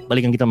 minutes.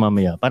 Balikan kita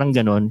mamaya. Parang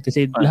ganun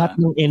kasi lahat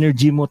ng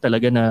energy mo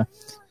talaga na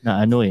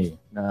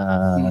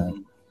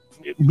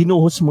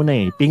binuhos mo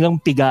na eh.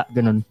 Pingang-piga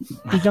ganun.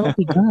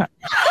 Pigang-piga.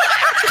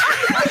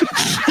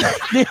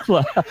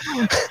 Diba?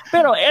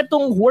 Pero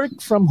etong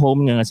work from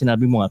home nga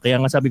sinabi mo nga, kaya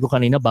nga sabi ko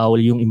kanina bawal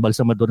yung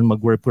embalsamador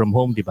mag-work from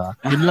home, di ba?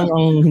 Yun lang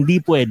ang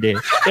hindi pwede.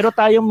 Pero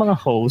tayong mga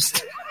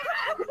host,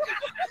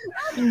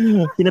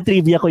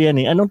 tinatrivia ko yan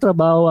eh. Anong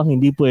trabaho ang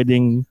hindi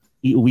pwedeng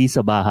iuwi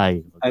sa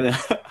bahay?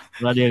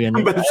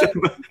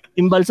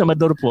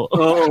 Embalsamador po.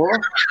 Oo.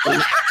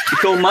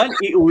 Ikaw man,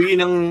 iuwi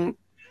ng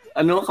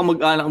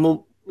kamag-anak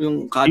mo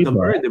yung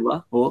cadaver, di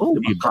ba?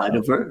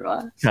 Cadaver.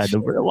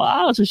 Cadaver.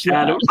 Wow, so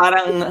siya.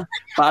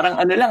 Parang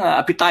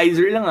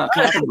appetizer lang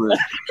cadaver.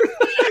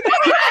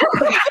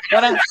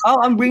 Parang,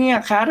 I'm bringing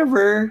a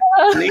cadaver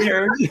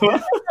later.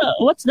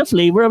 What's the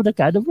flavor of the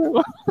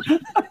cadaver?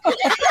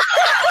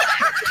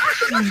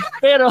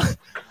 Pero,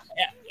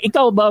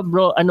 ikaw ba,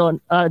 bro,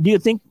 do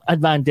you think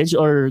advantage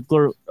or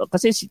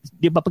kasi,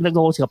 di ba pag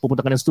nag-host ka,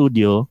 pupunta ka ng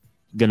studio,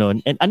 ganon,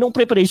 and anong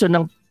preparation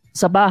ng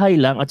sa bahay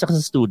lang at saka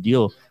sa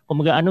studio?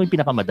 Kumaga, ano yung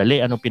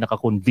pinakamadali? Anong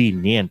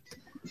pinaka-convenient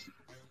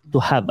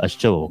to have a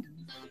show?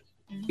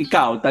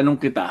 Ikaw, tanong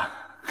kita.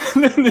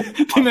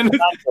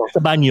 Sa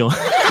banyo.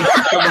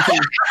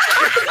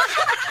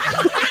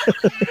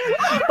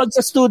 Pag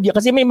sa studio,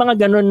 kasi may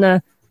mga ganon na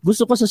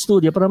gusto ko sa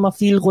studio para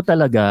ma-feel ko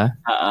talaga.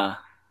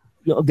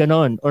 Yung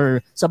ganon.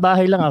 Or sa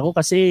bahay lang ako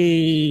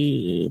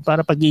kasi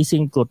para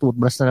pagising ko,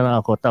 toothbrush na lang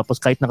ako.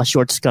 Tapos kahit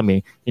naka-shorts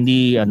kami,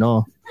 hindi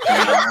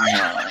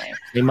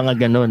may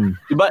mga ganon.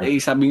 Diba,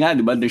 sabi nga,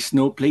 diba, there's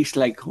no place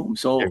like home.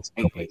 So,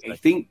 I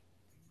think,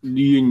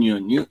 yun.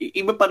 Yung,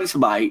 iba pa rin sa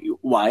bahay.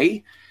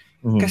 Why?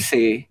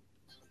 Kasi,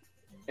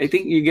 I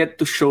think you get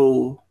to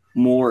show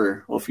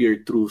more of your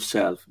true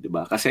self.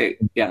 Diba?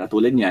 Kasi,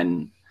 katulad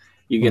yan,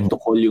 you get to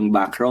call yung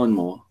background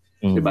mo.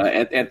 Diba?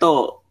 At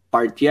eto,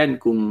 part yan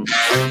kung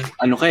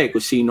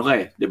kung sino ka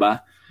eh.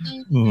 Diba?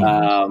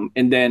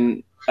 And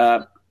then,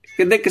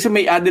 kasi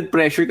may added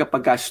pressure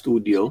kapag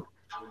ka-studio.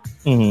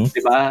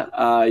 Diba?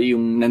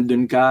 Yung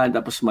nandun ka,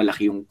 tapos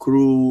malaki yung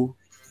crew.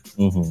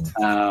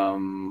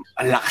 Ang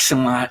lakas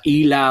ng mga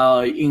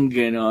ilaw, yung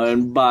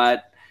gano'n.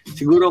 But,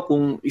 siguro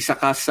kung isa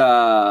ka sa,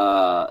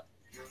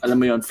 alam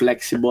mo yun,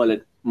 flexible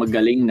at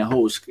magaling na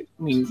host,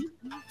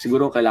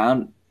 siguro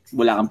kailangan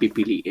wala kang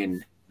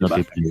pipiliin. Diba?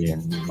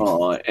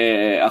 Oo.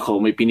 Ako,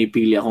 may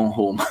pinipili akong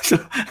home.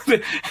 So,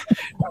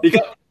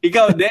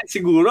 ikaw din,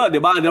 siguro,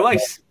 diba?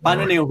 Otherwise,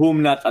 paano na yung home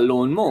not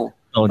alone mo?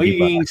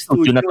 Diba?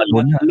 Studio not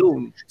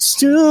alone.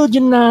 Studio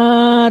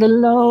not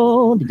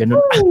alone. Ganun.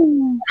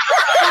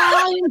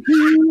 I'm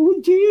here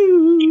with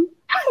you.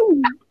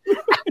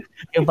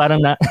 Yung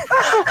parang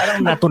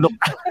natulog.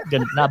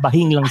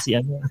 Nabahing lang si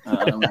ano.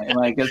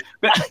 Michael.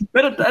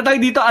 Pero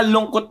tawag dito, ang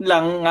lungkot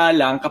lang nga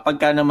lang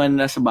kapag ka naman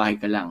nasa bahay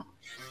ka lang.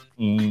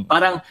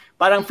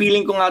 Parang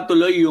feeling ko nga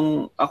tuloy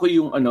yung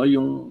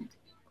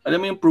alam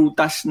mo yung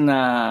prutas na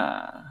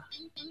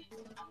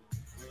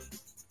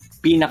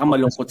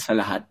pinakamalungkot sa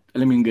lahat.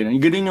 Alam mo yung gano'n?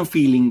 Gano'n yung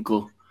feeling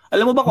ko.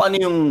 Alam mo ba kung ano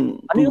yung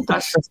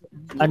prutas?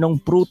 Anong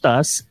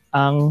prutas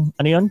ang,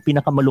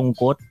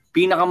 pinakamalungkot?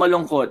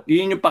 Pinakamalungkot.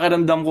 Yun yung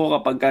pakiramdam ko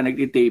kapag ka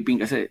nagtitaping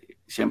kasi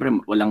siyempre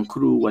walang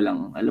crew,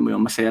 alam mo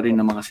yung masaya rin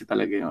naman kasi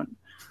talaga yun.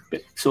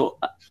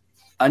 So,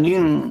 ano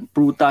yung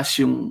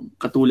prutas yung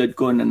katulad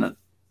ko na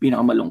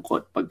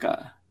pinakamalungkot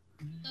pagka...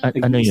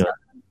 ano yun?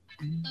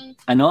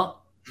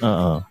 Ano?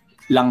 Oo.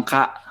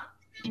 Langka.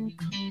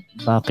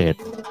 Bakit?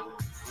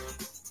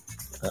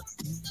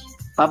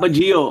 Papa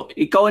Gio,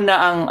 ikaw na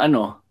ang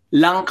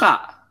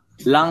langka.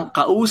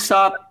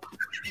 Langkausap.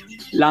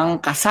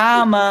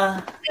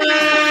 Langkasama.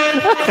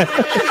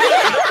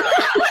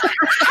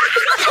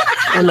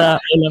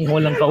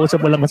 Walang kausap,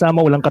 walang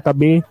kasama, walang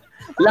katabi.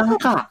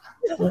 Langka.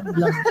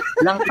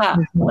 Langka.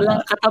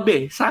 Walang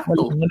katabi.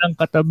 Sakto. Walang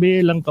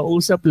katabi, lang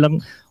kausap,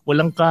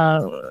 walang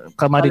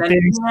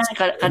kamarites.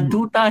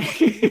 Kadutay.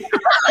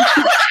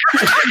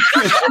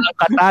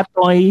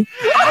 Katatoy.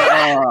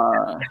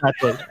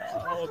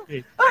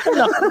 Okay.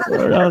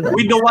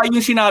 With the Y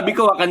yung sinabi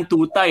ko,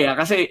 kantutay.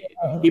 Kasi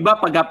iba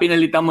pag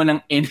pinalitan mo ng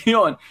N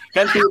yun.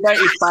 Kantutay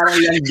is parang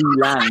lang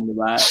bilang.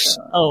 Diba?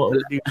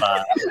 Diba?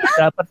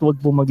 Dapat wag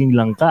po maging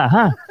langka,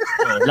 ha?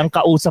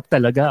 Langkausap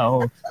talaga.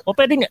 O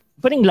pwedeng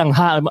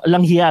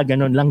langhiya,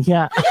 ganun,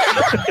 langhiya.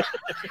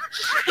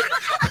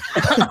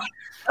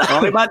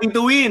 Okay ba,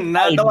 Tito Win?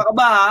 Natawa ka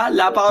ba, ha?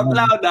 Laugh out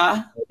loud,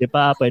 ha?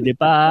 Pwede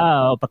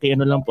pa.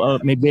 Pakiano lang po.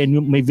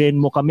 May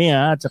Venmo kami,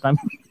 ha? At saka...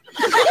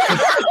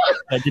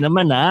 Pwede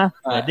naman, ha?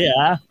 Pwede,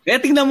 ha?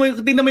 Kaya tingnan mo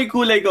yung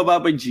kulay ko,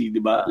 Papa G,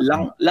 di ba?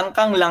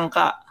 Langkang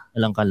langka.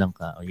 Langka.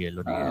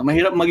 Yellow na yan.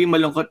 Mahirap maging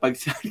malungkot pag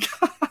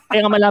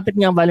Kaya nga malapit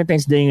nga ang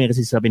Valentine's Day ngayon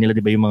kasi sabi nila,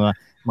 di ba, yung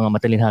mga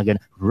matalinhagan,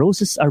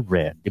 roses are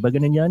red. Di ba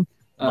ganun yan?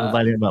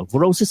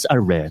 Roses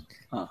are red.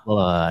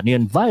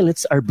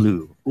 Violets are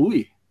blue.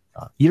 Uy.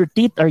 Your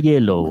teeth are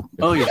yellow.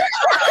 Oh, yeah.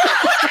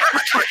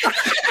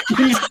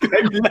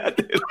 Describe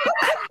natin.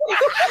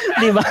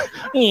 Di ba?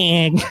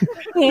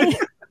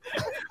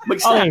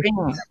 Bagsak.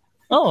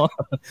 Oo.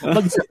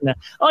 Bagsak na.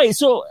 Okay,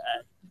 so,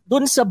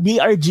 doon sa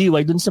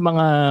BRGY, doon sa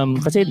mga,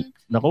 kasi,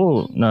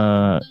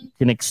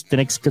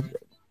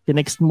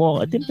 tinext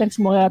mo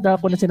yata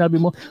ako na sinabi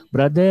mo,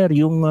 brother,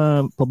 yung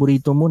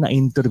paborito mo na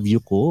interview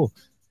ko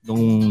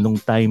nung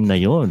time na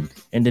yon.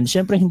 And then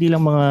syempre hindi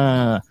lang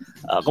mga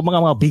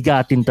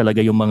bigatin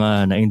talaga yung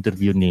mga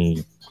na-interview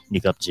ni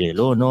Cap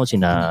Jello, no?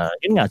 Sina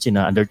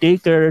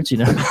Undertaker,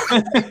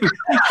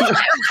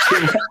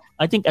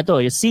 I think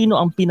sino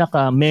ang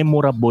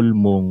pinaka-memorable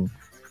mong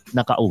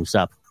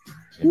nakausap?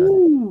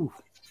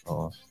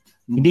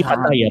 Hindi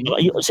patay.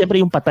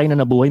 Siyempre yung patay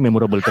na nabuhay,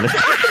 memorable talaga.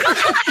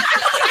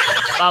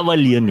 Bawal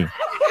yun eh.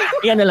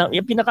 Yan na lang.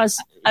 Yung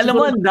alam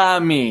mo, ang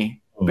dami.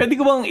 Pwede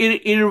ko bang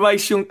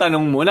i-revise yung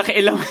tanong mo?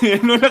 Nakialam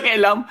yun?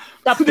 Nakialam?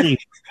 Top 3.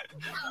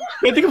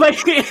 Pwede ko ba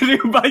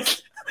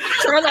i-revise?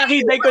 Saka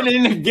nakita ko na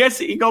yung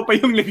nag-guess. Ikaw pa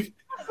yung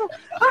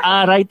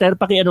writer,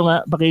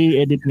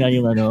 paki-edit nga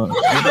yung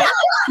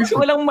Gusto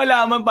ko lang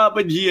malaman,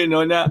 Papa G,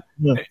 na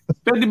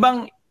pwede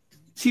bang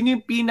sino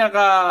yung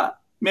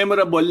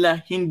pinaka-memorable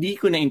na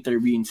hindi ko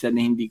na-interview instead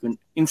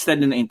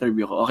na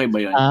na-interview ko? Okay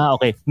ba yun?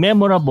 Okay.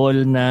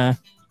 Memorable na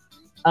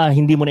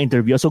hindi mo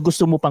na-interview. So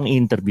gusto mo pang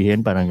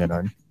i-interviewin? Parang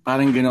ganon?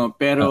 Parang ganon.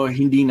 Pero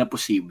hindi na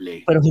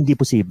posible. Pero hindi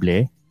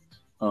posible?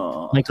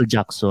 Oo. Michael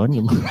Jackson?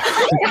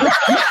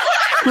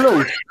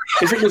 Close.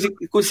 Kasi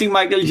kung si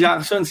Michael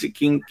Jackson, si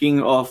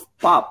King of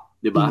Pop,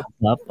 di ba?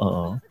 Pop,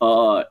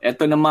 oo.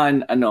 Ito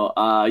naman,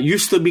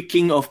 used to be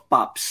King of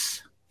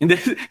Pops. Hindi,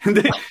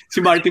 si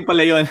Martin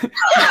pala yun.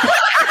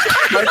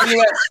 Martin,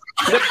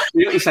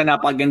 yung isa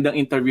napagandang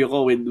interview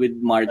ko with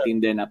Martin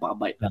din,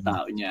 napakabait na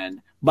tao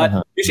niyan.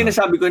 But yung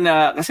sinasabi ko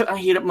na, kasi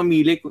ang hirap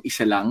mamili kung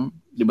isa lang,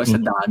 di ba,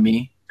 sa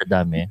dami.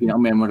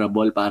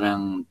 Pinaka-memorable,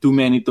 parang too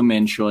many to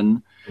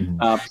mention.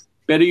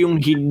 Pero yung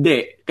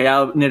hindi,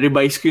 kaya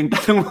na-revise ko yung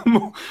tanong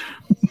mo.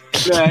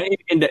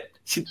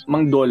 Si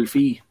Mang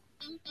Dolphy.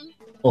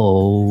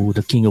 Oh,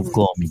 the king of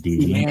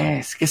comedy.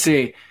 Yes,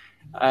 kasi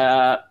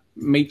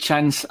may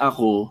chance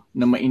ako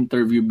na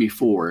ma-interview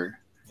before,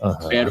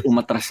 pero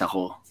umatras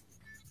ako.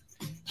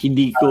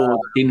 Hindi ko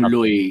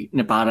tinuloy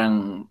na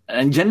parang,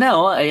 andyan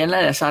na, ayan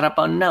na, sa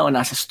harapan na,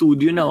 nasa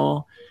studio na,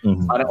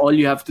 Parang all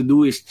you have to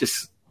do is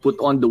just put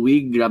on the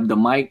wig, grab the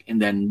mic, and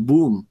then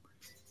boom.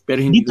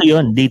 Pero hindi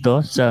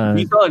dito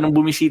nung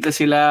bumisita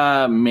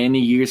sila many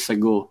years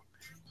ago.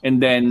 And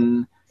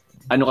then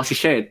kasi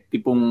siya,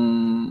 tipong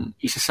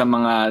isa sa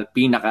mga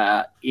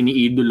pinaka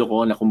iniidolo ko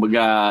na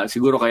kumbaga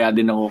siguro kaya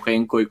din ako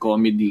kengkoy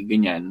comedy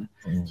ganyan.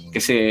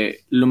 Kasi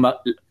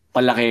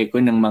palaki ko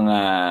ng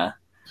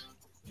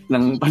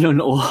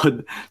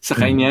panonood sa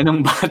kanya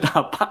nung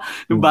bata pa.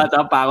 Nung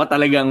bata pa ako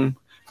talagang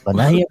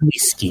Banayad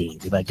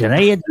whiskey, di ba?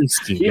 Banayad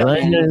whiskey.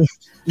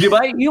 Di ba?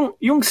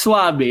 Yung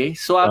swabe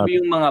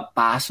yung mga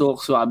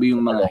pasok, swabe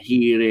yung mga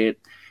hirit,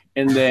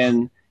 and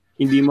then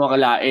hindi mo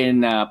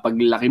akalain na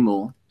paglaki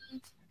mo,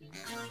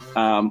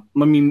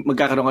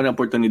 magkakaroon ka ng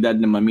oportunidad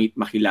na ma-meet,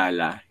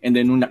 makilala. And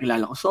then nung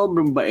nakilala ko,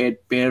 sobrang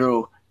bait,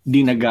 pero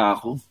dinaga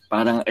ako.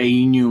 Parang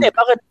ayun yung...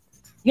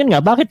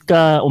 Bakit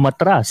ka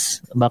umatras?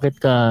 Bakit?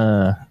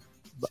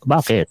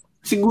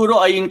 Siguro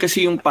ayun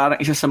kasi yung parang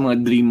isa sa mga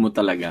dream mo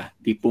talaga.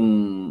 Tipong,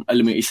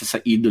 alam mo, isa sa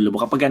idolo mo.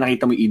 Kapag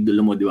nakita mo yung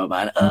idolo mo, di ba?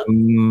 Parang,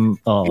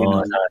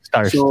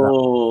 starstruck. So,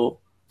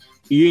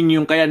 yun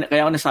yung, kaya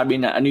ako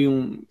nasabi na ano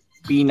yung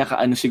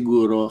pinaka-ano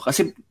siguro.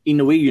 Kasi in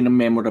a way, yun ang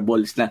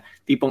memorable. Na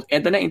tipong,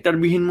 eto na,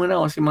 interviewin mo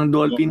na si Mang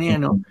Dolphy na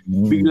yan.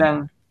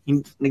 Biglang,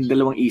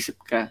 nagdalawang isip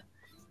ka.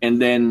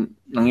 And then,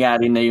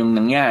 nangyari na yung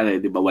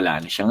nangyari. Di ba? Wala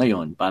na siya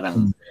ngayon.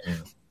 Parang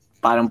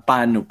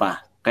paano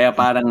pa? Kaya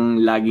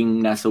parang laging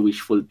nasa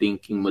wishful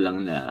thinking mo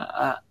lang na,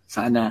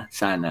 sana,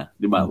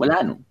 'di ba? Wala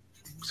no.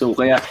 So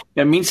kaya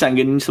minsan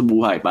ganun sa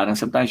buhay, parang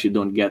sometimes you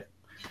don't get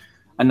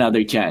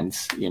another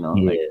chance, you know.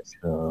 Yes.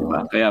 Like, diba?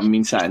 Kaya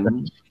minsan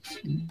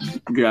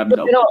grab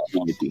the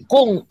opportunity.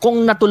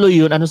 Kung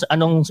natuloy 'yun,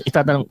 anong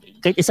itatanong?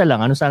 Kahit isa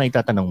lang, ano sana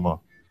itatanong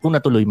mo? Kung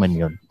natuloy man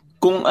 'yun.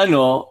 Kung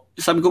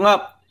sabi ko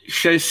nga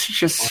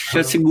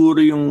siya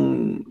siguro yung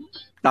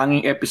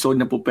tanging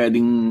episode na po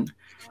pwedeng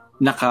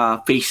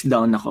naka-face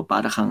down ako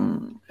para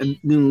kang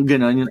yung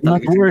gano'n yung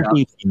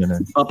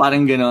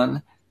parang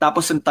gano'n.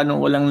 Tapos ang tanong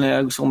ko lang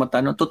na gusto kong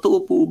matanong,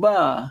 totoo po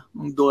ba,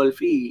 Mang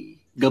Dolphy,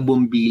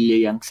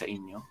 gabombilya yang sa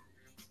inyo?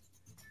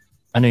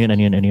 Ano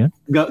yun?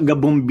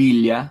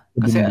 Gabombilya.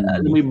 Kasi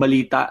alam mo yung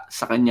balita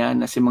sa kanya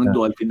na si Mang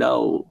Dolphy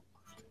daw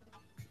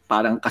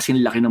parang kasing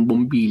laki ng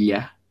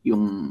bombilya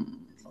yung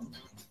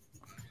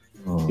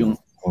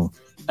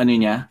ano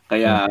niya.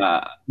 Kaya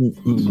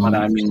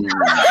maraming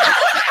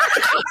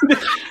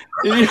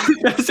pero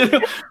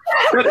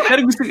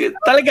gusto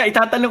talaga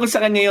itatanong ko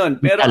sa kanya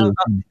yon. Pero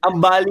ang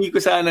bali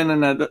ko sana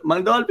na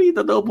Mang Dolphy,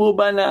 totoo po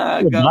ba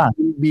na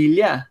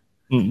gabombilya?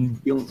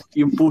 Yung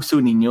puso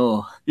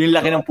ninyo, yung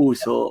laki ng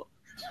puso.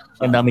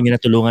 Ang dami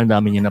niya natulungan, ang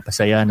dami niya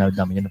napasaya, ang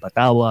dami niya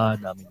napatawa,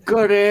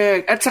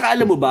 Correct. At saka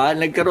alam mo ba,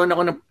 nagkaroon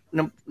ako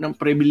ng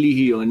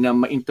pribilehiyo na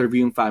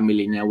ma-interview yung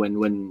family niya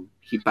when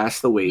he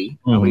passed away.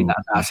 Ako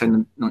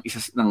inaatasan ng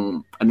isa ng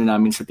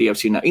namin sa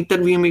TFC na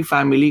interview my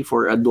family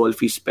for a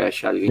Dolphy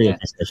special.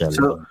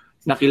 So,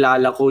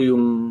 nakilala ko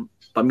yung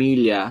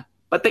pamilya.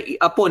 Pati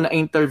apo na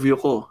interview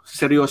ko.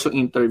 Seryosong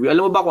interview.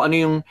 Alam mo ba kung ano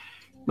yung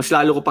mas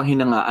lalo ko pang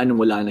hinangaan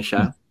nung wala na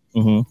siya?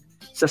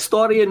 Sa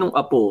storya nung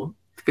apo,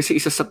 kasi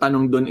isa sa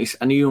tanong doon is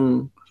ano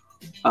yung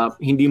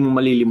hindi mo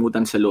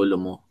malilimutan sa lolo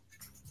mo.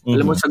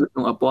 Alam mo sagot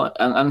nung apo,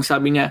 ang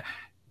sabi niya,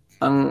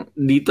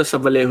 dito sa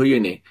Vallejo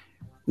yun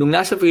nung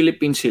nasa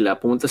Philippines sila,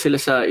 pumunta sila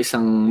sa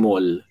isang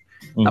mall.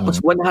 Tapos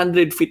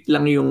 100 feet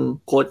lang yung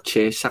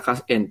kotse sa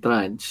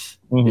entrance.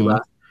 Di ba?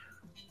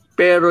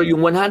 Pero yung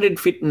 100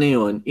 feet na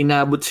yun,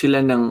 inabot sila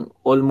ng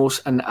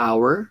almost an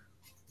hour.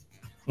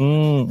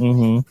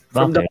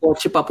 From the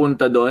kotse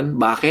papunta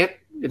doon.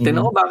 Bakit?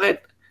 Tinanong ko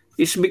bakit?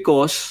 It's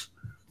because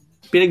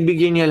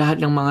pinagbigyan niya lahat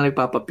ng mga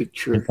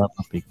nagpapapicture.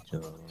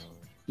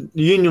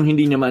 Yun yung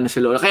hindi niya man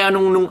sa lola. Kaya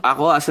nung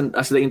ako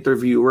as the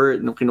interviewer,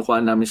 nung kinukuha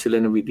namin sila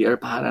ng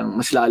VTR, parang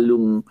mas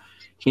lalong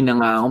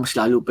hinanga ako, mas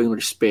lalo pa yung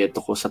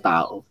respeto ko sa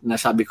tao.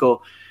 Nasabi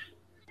ko,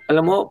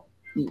 alam mo,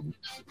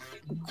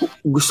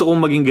 gusto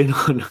kong maging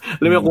gano'n.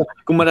 Alam mo,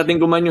 kung marating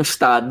ko man yung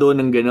estado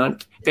ng gano'n.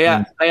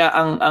 Kaya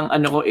ang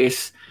ano ko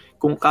is,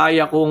 kung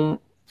kaya kong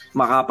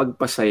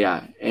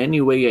makapagpasaya,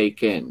 any way I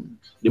can.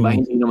 Di ba?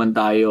 Hindi naman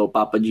tayo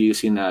Papa Gio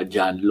sina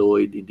John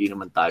Lloyd, hindi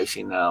naman tayo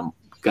sina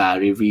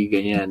Gary V,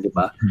 ganyan, di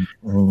ba?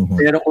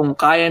 Pero kung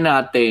kaya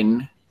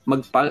natin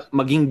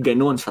maging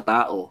ganun sa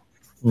tao,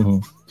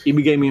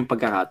 ibigay mo yung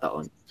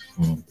pagkakataon.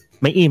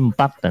 May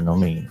impact,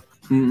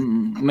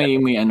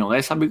 May ano.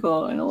 Kaya sabi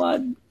ko,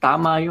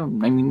 tama yun.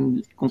 I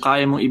mean, kung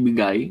kaya mong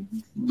ibigay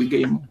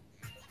mo.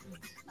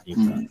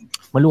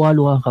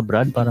 Maluha-luha ka,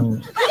 Brad.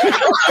 Parang...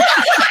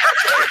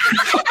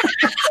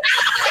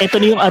 Ito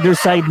na yung other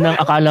side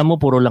ng akala mo,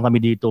 puro lang kami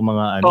dito,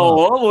 mga ano.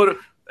 Oo, puro.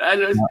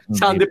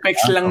 Sound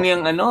effects lang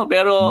niyang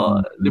pero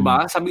 'di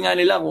ba? Sabi nga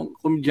nila kung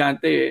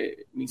komedyante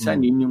minsan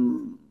yun yung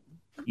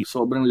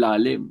sobrang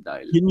lalim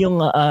dahil yun yung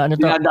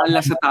dinadaan lang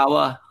sa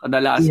tawa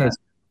kadalasan.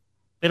 Yes.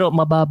 Pero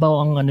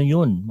mababaw ang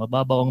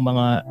mababaw ang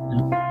mga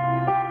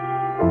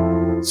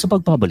sa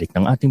pagbabalik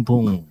ng ating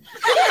pong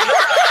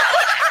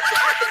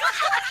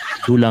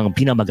dulang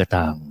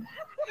pinamagatang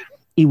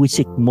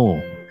iwisik mo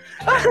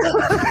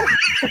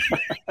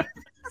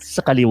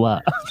sa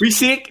kaliwa.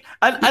 Wisik?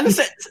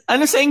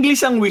 Ano sa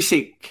English ang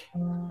wisik?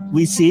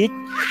 Wisik?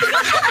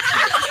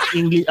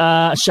 English,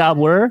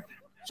 shower?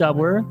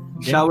 Shower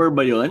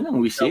ba yun, ang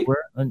wisik? Shower?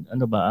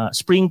 Ano ba?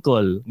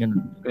 Sprinkle.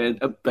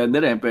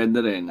 Pwede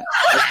rin.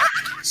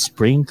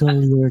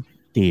 Sprinkle your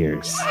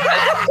tears.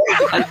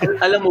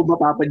 Alam mo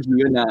ba, Papa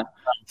Gio, na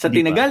sa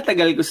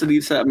tinagal-tagal ko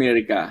sa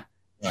Amerika,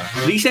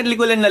 recently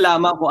ko lang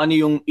nalaman kung ano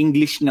yung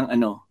English ng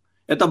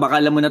Ito, baka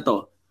alam mo na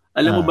to.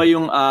 Alam mo ba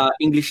yung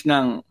English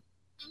ng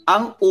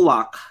ang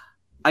uwak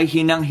ay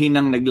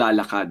hinang-hinang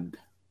naglalakad?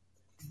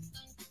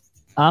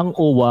 Ang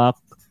uwak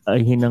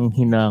ay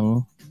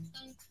hinang-hinang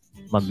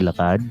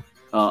maglakad?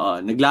 Oo,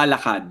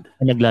 naglalakad.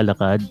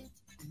 Naglalakad?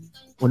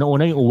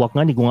 Una-una yung uwak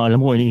nga, hindi ko nga alam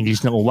kung ano yung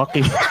English ng uwak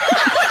eh.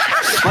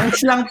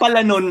 Mangs lang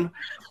pala nun,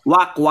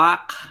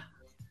 wak-wak.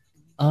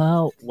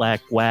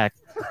 Wak-wak.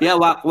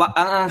 Yeah, wak-wak.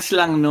 Ang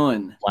slang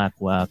nun.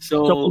 Wak-wak.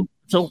 So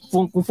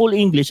kung full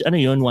English, ano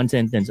yun? One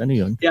sentence, ano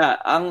yun? Yeah,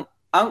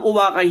 ang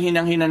uwak ay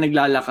hinang-hinang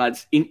naglalakad.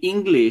 In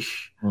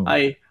English,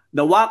 ay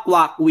the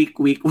wak-wak,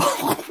 wik-wik,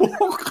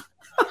 wak-wak.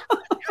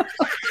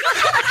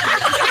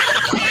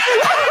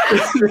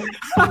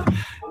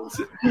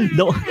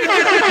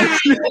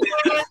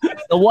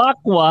 The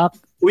wak-wak,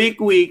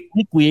 wik-wik,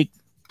 wik-wik,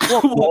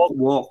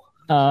 wak-wak.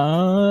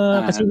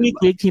 Kasi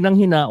wik-wik,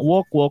 hinang-hina,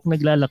 walk-walk,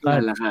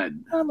 naglalakad.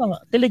 Mga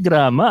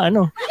telegrama,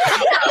 ano?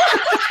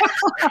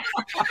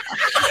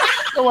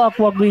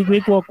 Walk-walk,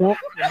 wik-wik, walk-walk.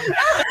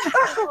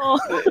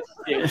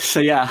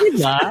 Saya.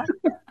 Diba?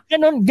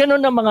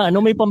 Ganon ang mga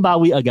may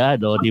pambawi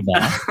agad, di ba?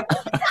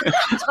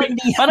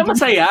 Para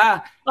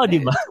masaya. Di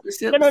ba?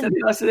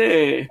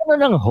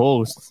 Ganon ang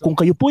host. Kung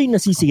kayo po'y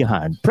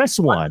nasisiyahan, press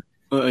 1.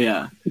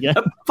 Yeah.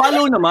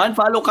 Follow naman,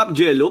 follow Cap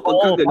Jello.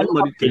 Pagka ganun,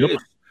 marites.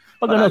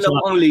 Pag alam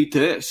ang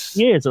latest.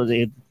 Yes, so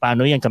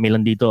paano yan? Kami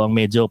lang dito ang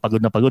medyo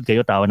pagod na pagod kayo,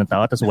 tawa ng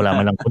tawa, tapos wala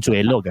man lang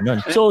konsuelo, ganun.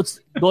 So,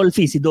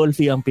 si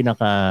Dolphy ang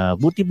pinaka,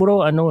 buti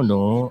bro,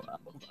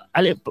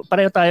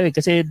 pareho tayo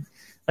kasi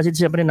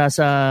siyempre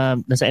nasa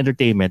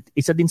entertainment,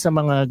 isa din sa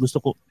mga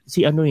gusto ko,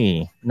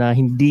 na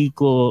hindi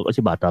ko, kasi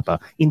bata pa,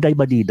 Inday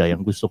Badiday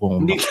ang gusto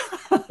kong,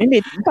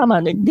 hindi,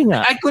 tama, hindi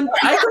nga. Icon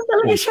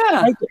talaga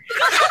siya.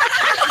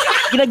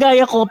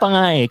 Ginagaya ko pa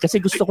nga kasi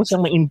gusto ko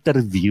siyang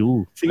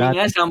ma-interview. Sige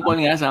nga,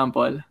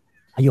 sample.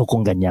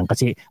 Ayokong ganyan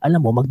kasi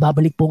alam mo,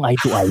 magbabalik pong eye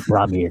to eye,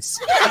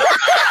 promise.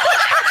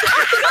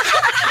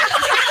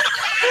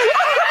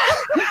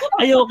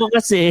 Ayoko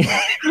kasi.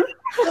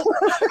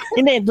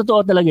 Hindi,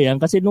 totoo talaga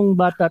yan kasi nung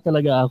bata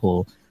talaga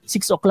ako,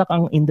 6 o'clock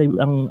ang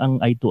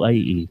eye to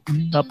eye.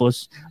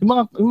 Tapos,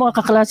 yung mga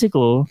kaklase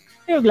ko,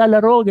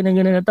 naglalaro,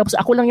 ganyan. Tapos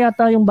ako lang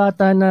yata yung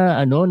bata na,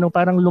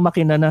 parang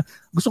lumaki na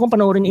gusto kong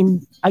panoorin in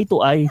eye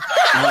to eye.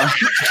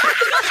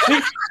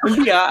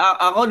 Hindi,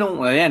 ako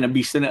nung,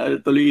 nabista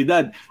na tuloy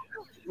edad.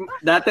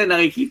 Dati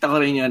nakikita ko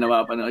rin yun,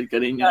 napapanood ka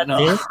rin yun.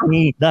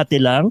 Dati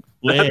lang?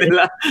 Dati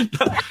lang.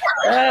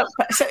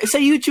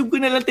 Sa YouTube ko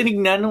na lang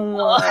tinignan nung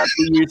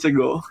 2 years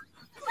ago.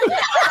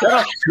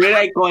 Pero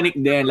very iconic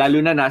din, lalo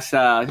na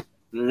nasa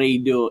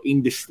radio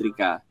industry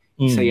ka.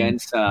 Isa yan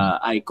sa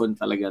icon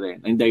talaga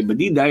rin. Inday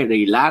Badiday,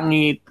 Ray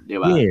Langit,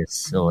 di ba?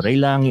 Yes. So, Ray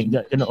Langit,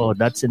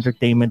 that's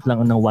entertainment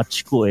lang ang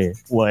watch ko eh.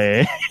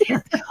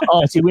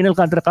 Si Win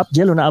Alcantara Cap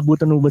Jello,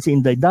 naabutan mo ba si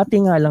Inday?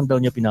 Dati nga lang daw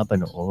niya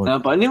pinapanood.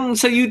 Yung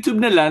sa YouTube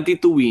na lang,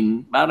 Tito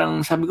Win,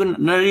 parang sabi ko,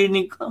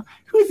 narinig ko,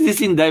 who's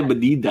this Inday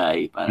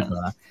Badiday? Parang,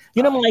 diba?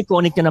 Yun ang mga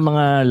iconic na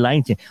mga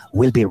lines.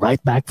 We'll be right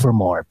back for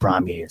more,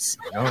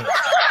 promise.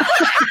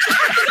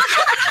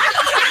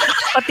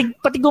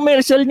 Pati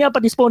commercial niya,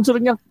 pati sponsor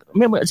niya,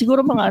 siguro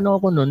mga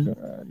ako nun,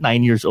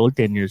 9 years old,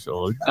 10 years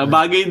old.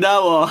 Bagay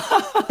daw,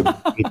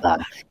 Kita.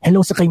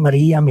 Hello sa kay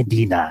Maria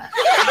Medina.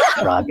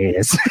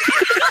 Promise.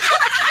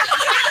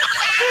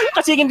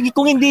 Kasi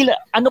kung hindi,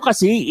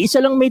 isa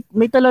lang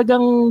may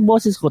talagang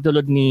boses ko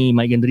tulad ni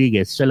Mike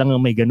Enriquez, siya lang ang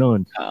may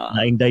ganun.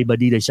 Na Inday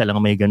Badiday, siya lang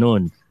ang may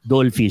ganun.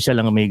 Dolphy, siya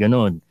lang ang may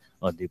ganun.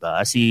 Di ba?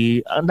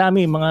 Ang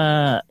dami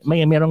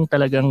merong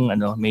talagang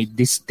may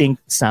distinct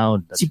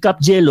sound. Si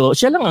Cap Jello,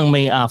 siya lang ang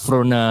may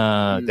afro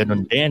na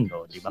ganun din,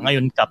 di ba?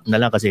 Ngayon Cap na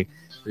lang kasi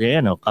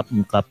Cap,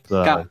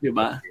 di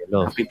ba?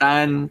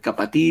 Kapitan,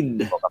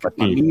 kapatid,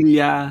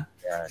 pamilya.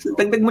 Yeah, so,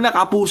 dagdag mo na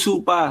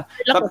kapuso pa.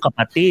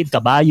 Kapatid,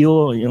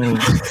 kabayo, yung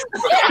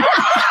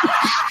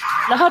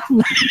lahat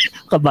na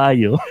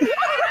kabayo.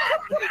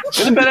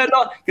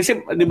 Pero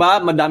kasi 'di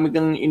ba, madami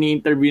kang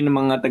ini-interview ng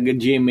mga taga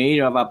GMA,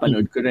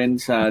 mapapanood ko rin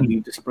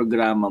dito sa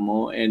programa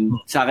mo, and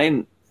sa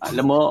akin,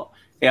 alam mo,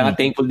 kaya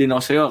thankful din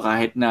ako sa iyo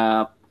kahit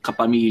na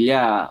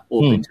kapamilya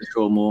open sa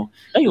show mo.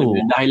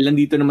 Dahil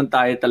nandito naman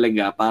tayo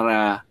talaga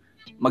para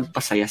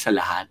magpasaya sa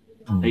lahat.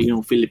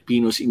 Yung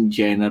Filipinos in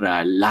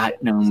general,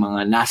 lahat ng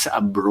mga nasa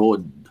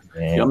abroad.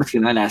 Yung mas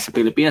nasa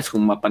Pilipinas,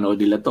 kung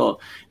mapanood nila to,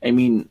 I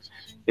mean,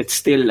 it's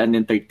still an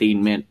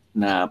entertainment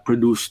na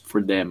produced for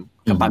them.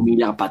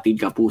 Kapamilya, kapatid,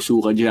 kapuso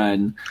ka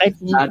dyan. Kahit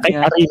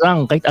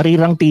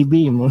arirang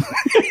TV mo.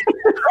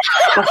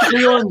 Paano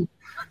yun?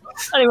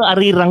 Ano yung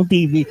arirang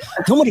TV?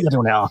 Tumuli ka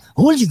na,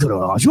 huli ka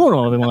na,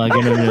 mga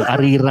ganun yung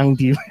arirang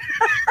TV.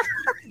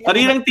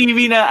 Arirang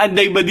TV na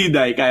Inday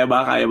Badiday, kaya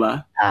ba?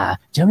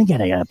 Jami ka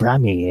na,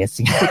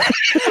 promise.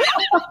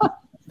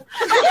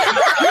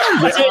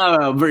 Kasi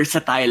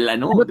versatile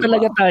diba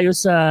talaga tayo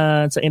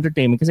sa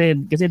entertainment kasi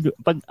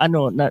pag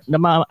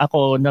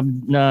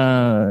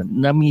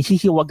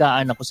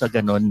hihiwagaan ako sa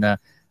ganun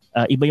na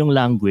iba yung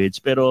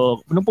language,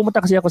 pero nung pumunta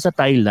kasi ako sa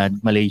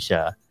Thailand,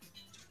 Malaysia,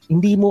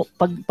 hindi mo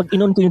pag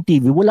inon ko yung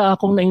TV, wala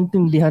akong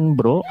naintindihan,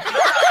 bro.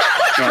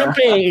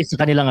 Siyempre,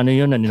 sa kanilang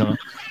yun.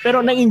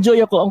 Pero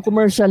na-enjoy ako. Ang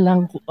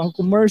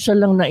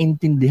commercial lang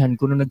naintindihan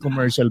ko nung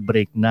nag-commercial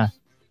break na.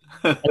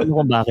 Alam mo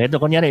kung bakit?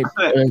 Kunyari,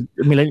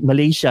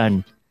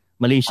 Malaysian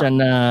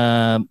na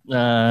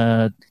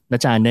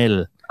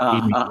channel.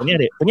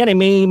 Kunyari,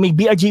 may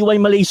BRGY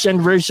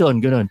Malaysian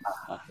version, gano'n.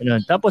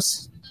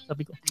 Tapos,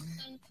 sabi ko,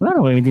 wala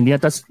naman maintindihan.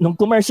 Tapos, nung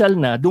commercial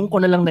na, doon ko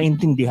na lang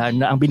naintindihan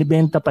na ang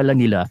binibenta pala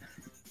nila,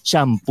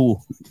 shampoo.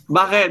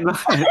 Bakit?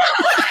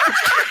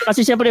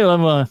 Kasi siyempre,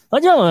 gano'n.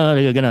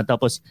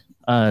 Tapos,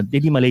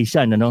 di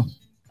Malaysian,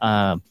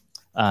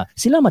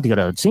 sila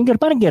matigara, singer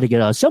parang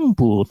gara-gara,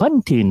 shampoo,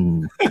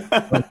 Pantene.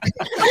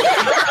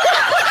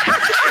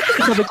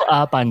 Sabi ko,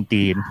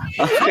 Pantene.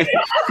 Okay.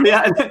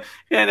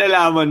 Yan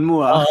nalaman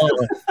mo,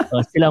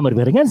 sila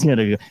matigara,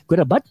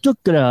 kura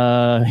batok,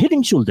 head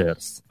and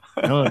shoulders.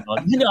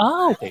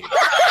 Okay.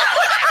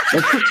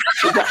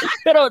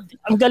 Pero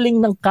ang galing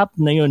ng cup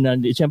na yun,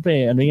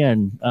 siyempre,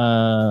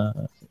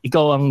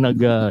 ikaw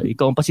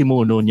ang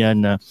pasimuno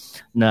niyan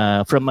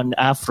na from an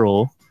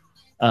afro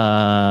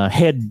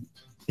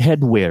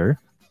headwear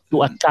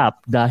to a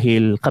cap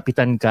dahil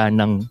kapitan ka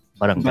ng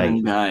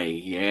barangay.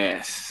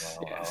 Yes.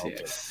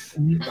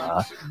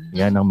 Diba?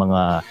 Yan ang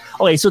mga...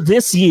 Okay, so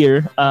this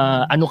year,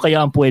 ano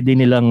kaya ang pwede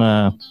nilang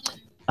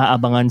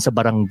aabangan sa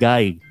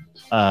barangay?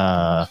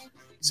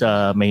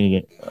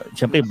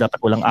 Siyempre, dapat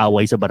walang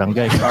away sa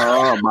barangay.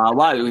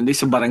 Bawal. Hindi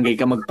sa barangay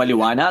ka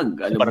magpaliwanag.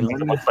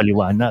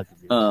 Magpaliwanag.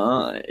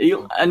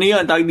 Yun,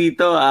 tawag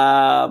dito,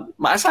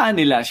 maasahan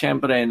nila,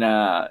 siyempre,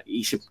 na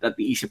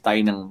isip tayo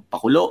ng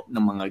pakulo,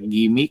 ng mga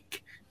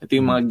gimmick. Ito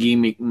yung mga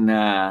gimmick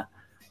na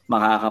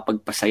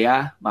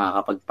makakapagpasaya,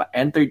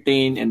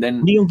 makakapagpa-entertain, and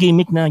then... Hindi yung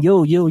gimmick na,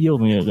 yo.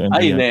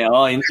 Ay, hindi.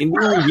 Hindi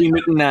yung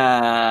gimmick na,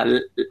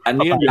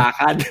 yung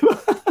lakad.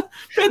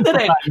 Pwede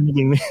rin.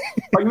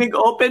 Pag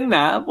nag-open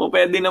na,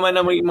 pwede naman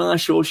na may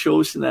mga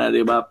shows na,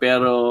 di ba?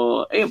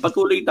 Pero,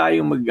 patuloy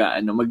tayong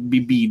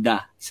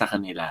magbibida sa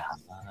kanila.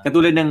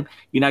 Katulad ng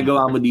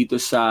ginagawa mo dito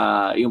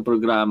sa yung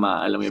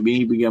programa, alam mo,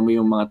 binibigyan mo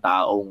yung mga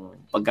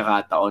taong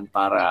pagkakataon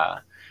para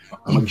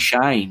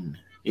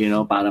mag-shine,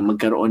 para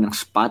magkaroon ng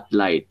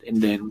spotlight.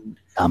 And then,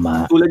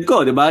 tama. Tulad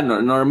ko, di ba?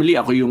 Normally,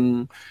 ako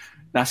yung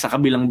nasa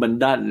kabilang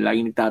banda,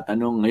 laging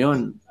nagtatanong.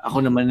 Ngayon,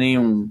 ako naman na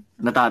yung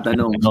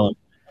natatanong.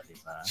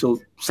 So,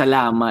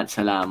 salamat.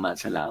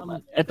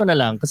 Ito na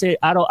lang, kasi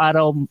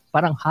araw-araw,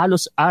 parang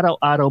halos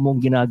araw-araw mong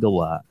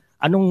ginagawa,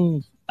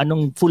 anong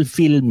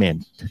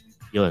fulfillment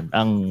yun?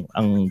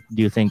 Ang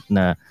do you think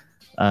na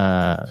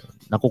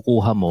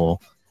nakukuha mo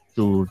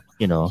to,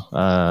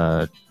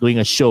 doing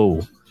a show?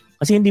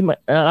 Kasi hindi,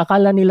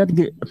 akala nila,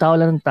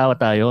 tawa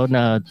tayo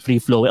na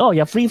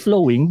free-flowing.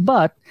 Free-flowing,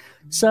 but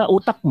sa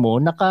utak mo,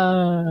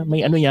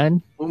 may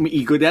yan?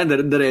 Umiikot yan,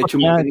 diretso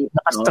mo.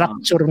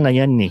 Naka-structure na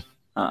yan eh.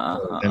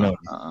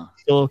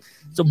 So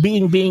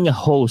being a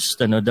host,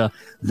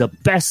 the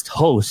best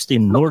host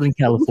in Northern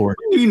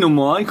California. Hindi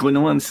naman, ikaw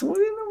naman.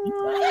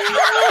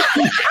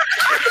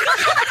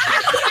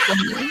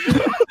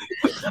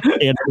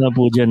 Ayan na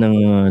po dyan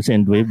ng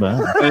Sendwave, ha?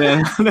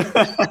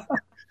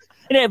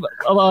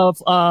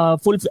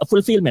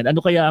 Fulfillment. Ano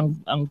kaya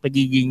ang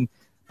pagiging,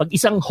 pag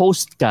isang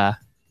host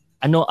ka,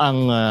 ano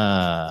ang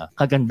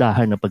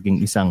kagandahan na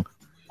pagiging isang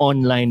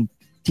online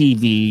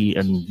TV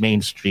and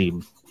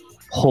mainstream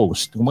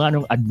host? Kung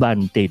anong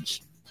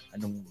advantage?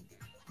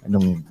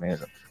 Anong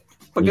meron?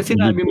 Pagka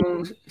sinabi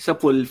mong sa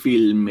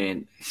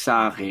fulfillment,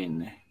 sa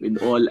akin, with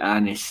all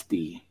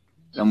honesty,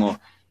 alam mo,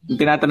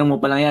 yung tinatanong mo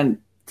pa lang yan,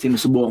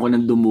 sinusubukan ko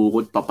ng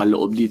dumukot,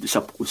 papaloob dito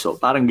sa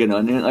puso. Parang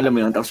gano'n. Yung, alam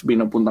mo yun, tapos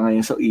binapunta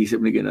ngayon sa isip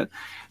na gano'n.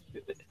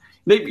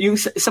 Yung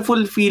sa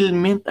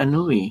fulfillment,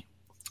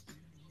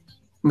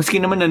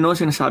 maski naman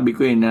sinasabi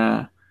ko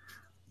na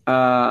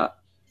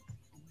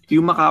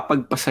yung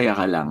makapagpasaya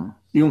ka lang.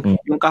 Yung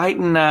kahit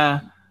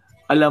na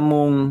alam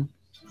mong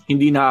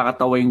hindi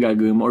nakakatawa yung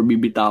gagawin mo or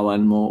bibitawan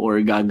mo or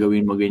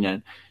gagawin mo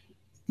ganyan.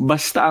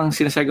 Basta ang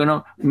sinasabi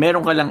ko,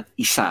 meron ka lang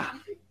isa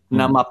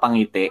na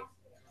mapangiti,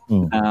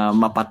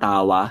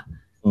 mapatawa.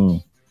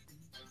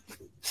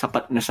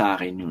 Sapat na sa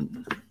akin yun.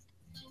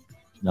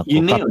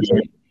 Yun na yun.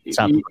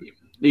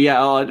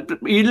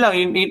 Yun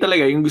lang. Yun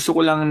talaga. Yung gusto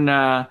ko lang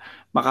na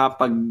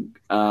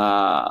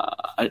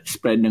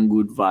makapag-spread ng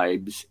good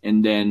vibes. And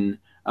then,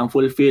 ang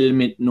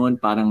fulfillment noon,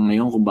 parang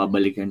ngayon kung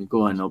babalikan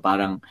ko,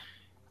 parang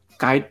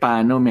kahit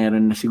paano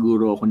meron na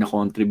siguro ako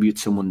na-contribute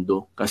sa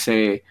mundo.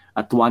 Kasi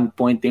at one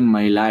point in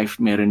my life,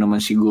 meron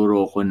naman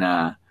siguro ako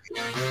na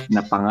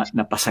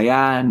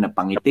pasaya, na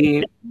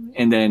pangiti.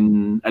 And then,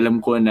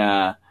 alam ko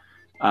na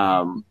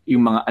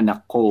yung mga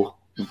anak ko,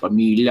 yung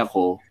pamilya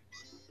ko,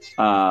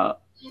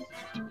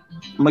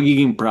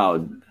 magiging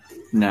proud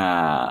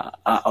na,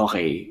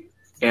 okay,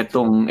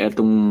 etong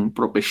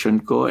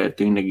profession ko,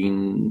 eto yung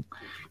naging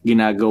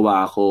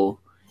ginagawa ko,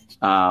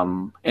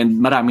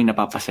 and maraming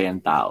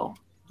napapasayang tao.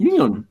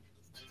 Yun.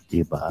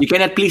 Diba? You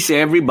cannot please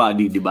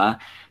everybody,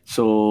 diba?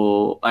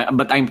 So,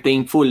 but I'm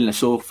thankful na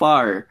so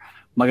far,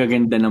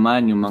 magaganda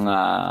naman yung mga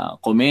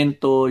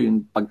komento,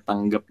 yung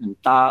pagtanggap ng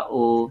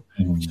tao.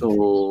 So,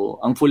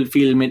 ang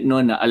fulfillment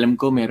noon na alam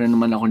ko meron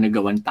naman ako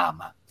nagawan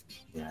tama.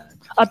 Yan.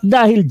 At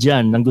dahil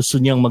dyan, nang gusto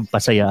niyang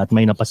magpasaya at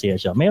may napasaya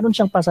siya, meron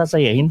siyang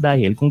pasasayahin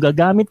dahil kung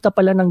gagamit ka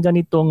pala ng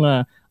ganitong,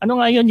 ano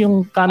nga yun,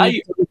 yung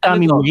Kami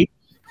Wave?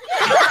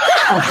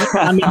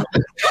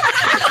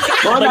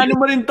 Ano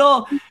mo rin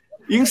to?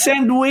 Yung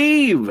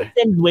Sendwave.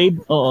 Sendwave,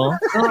 oo.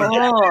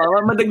 Oo,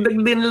 madagdag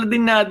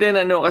din natin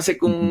kasi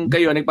kung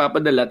kayo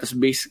nagpapadala tapos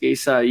base kayo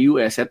sa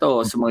US, ito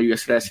sa mga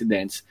US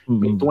residents,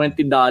 may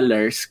 $20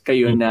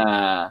 kayo na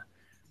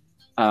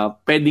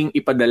pwedeng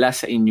ipadala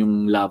sa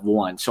inyong loved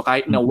one. So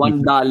kahit na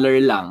 $1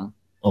 lang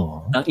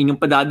ang inyong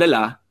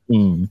padadala,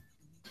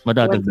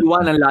 madadagdag.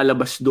 21 ang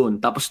lalabas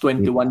doon. Tapos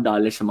 $21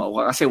 sa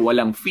mauka kasi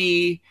walang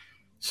fee.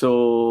 So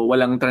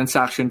walang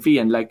transaction fee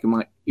unlike yung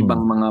mga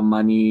ibang mga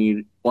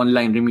money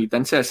online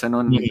remittances,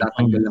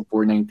 nagtatanggal ng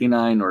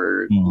 $4.99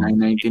 or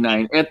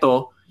 $9.99.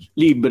 Ito,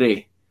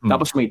 libre.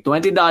 Tapos may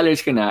 $20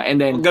 ka na and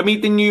then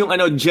gamitin niyo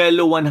yung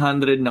Jello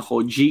 100 na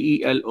code,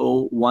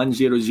 GELO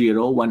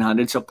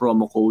 100 sa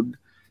promo code.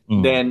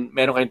 Then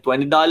meron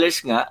kayong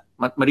 $20 nga,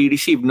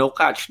 marireceive, no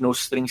catch, no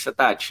strings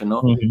attached,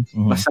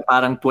 Basta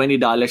parang $20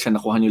 na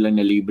nakuha niyo lang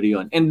na libre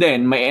yon. And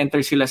then may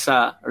enter sila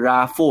sa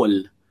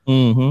raffle.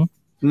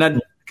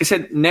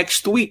 Kasi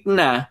next week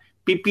na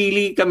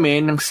pipili kami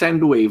ng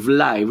Sendwave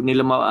live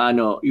nila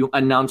yung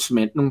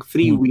announcement ng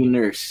 3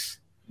 winners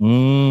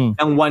ng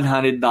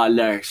 $100.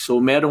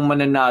 So merong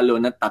mananalo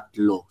na 3.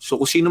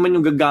 So kung sino man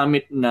yung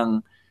gagamit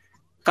ng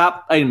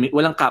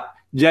walang cap,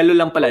 Jello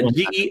lang pala,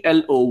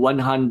 GELO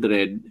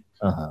 100.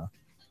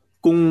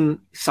 Kung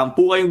 10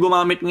 kayong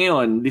gumamit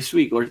ngayon this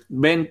week or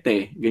 20,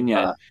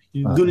 ganyan,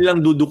 dun lang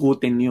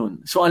dudukutin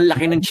yun. So ang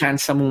laki ng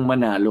chance mong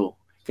manalo.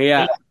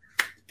 Kaya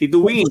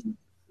Tito Win,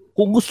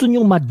 kung gusto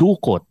niyong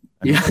madukot,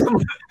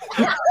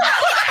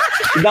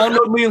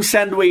 download mo yung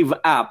Sendwave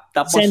app.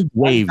 Tapos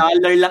 $1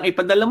 lang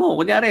ipadala mo.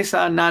 Kunyari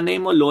sa nanay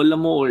mo, lola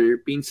mo,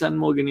 or pinsan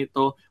mo,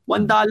 ganito.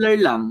 $1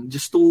 lang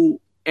just to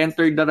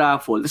enter the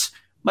raffle. Tapos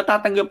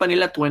matatanggap pa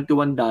nila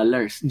 $21.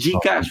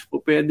 GCash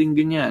po, pwedeng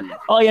ganyan.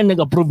 Ayan,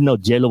 nag-approve na.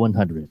 Jello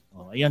 100.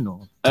 Ayan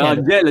o.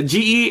 Jello,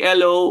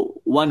 GELO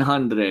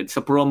 100 sa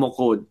promo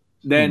code.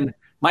 Then,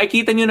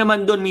 makikita nyo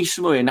naman doon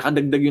mismo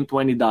nakadagdag yung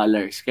 $20.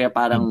 Kaya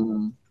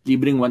parang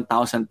libreng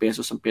 1,000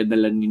 pesos ang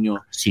pedalan ninyo.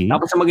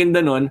 Tapos sa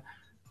maganda nun,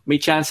 may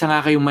chance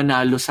nga kayong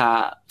manalo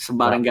sa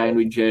Barangayan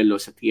with Jello,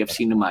 sa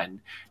TFC naman,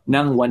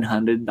 ng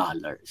 $100.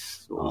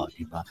 So,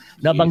 diba?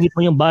 Nabanggit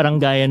mo yung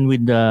Barangayan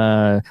with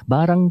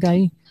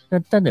Barangay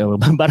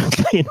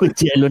with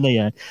Jello na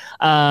yan.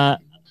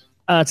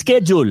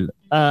 Schedule.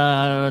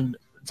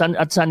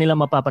 Saan nila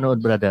mapapanood,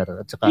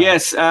 brother? At saka...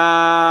 Yes,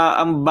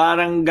 ang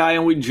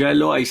Barangayan with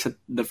Jello ay sa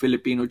The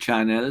Filipino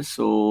Channel.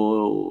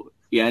 So,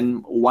 yan,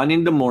 1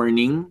 in the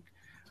morning,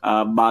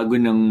 bago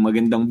ng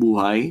Magandang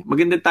Buhay.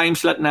 Magandang time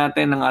slot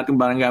natin ng ating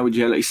Barangayan with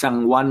Jello,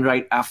 isang 1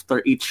 right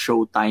after each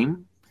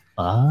showtime.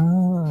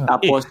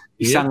 Tapos,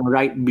 isang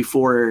right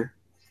before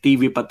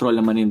TV Patrol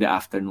naman in the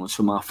afternoon,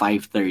 so mga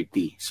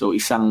 5:30. So,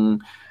 isang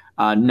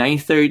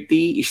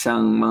 9:30,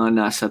 isang mga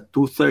nasa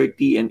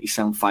 2:30, and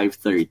isang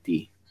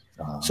 5:30.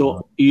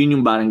 So, yun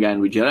yung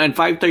Barangayan with Jello. And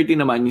 5:30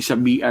 naman yung sa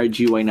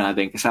BRGY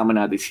natin. Kasama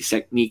natin si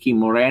Sec Nikki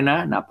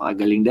Morena.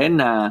 Napakagaling din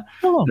na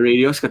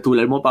radios.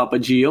 Katulad mo, Papa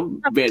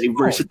Gio. Very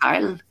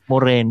versatile.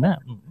 Morena.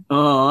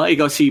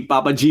 Ikaw si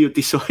Papa Gio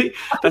Tisoy.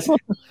 Tapos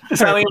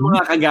kasama yung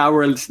mga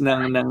kagawals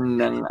ng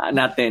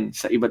natin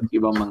sa iba't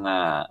ibang mga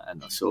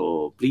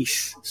So,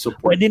 please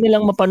support. Pwede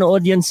nilang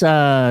mapanood yan sa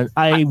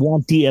I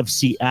Want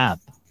TFC app.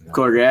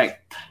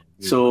 Correct.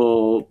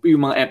 So,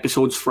 yung mga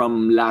episodes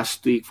from last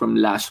week, from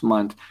last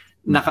month,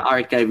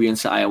 naka-archive yun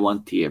sa I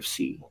Want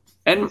TFC.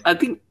 And I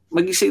think,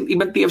 mag-isip,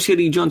 ibang TFC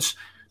regions,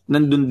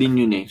 nandun din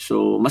yun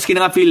So, maski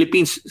na nga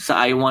Philippines,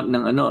 sa I Want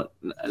ng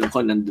alam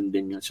ko, nandun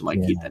din yun. So,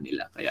 makikita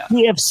nila. Kaya,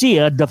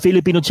 TFC, The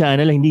Filipino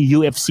Channel, hindi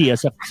UFC.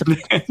 Sa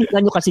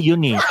nyo kasi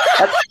yun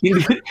At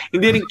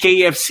hindi rin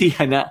KFC,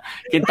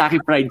 Kentucky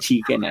Fried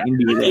Chicken,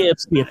 Hindi rin.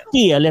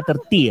 KFC, letter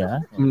T,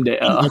 Hindi,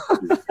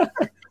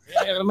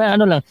 may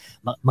lang,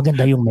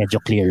 maganda yung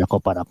medyo clear ako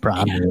para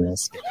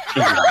promise.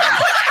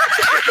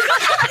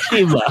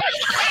 Diba?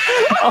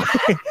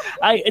 Okay.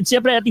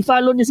 Siyempre, at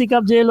i-follow niyo si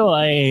Cap Jello.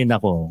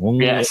 Nako.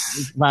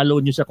 Follow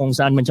niyo siya kung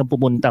saan man siya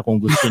pupunta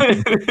kung gusto niyo.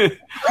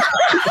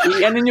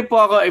 Niyo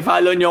po ako,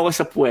 i-follow niyo ako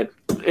sa puwet.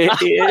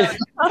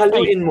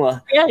 Followin mo.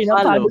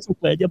 Follow sa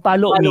puwet.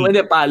 Follow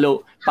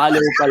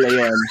pala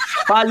yun.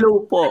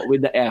 Follow po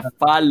with the F.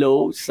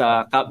 Follow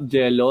sa Cap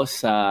Jello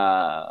sa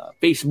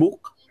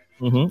Facebook.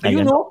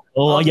 Ayun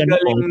yan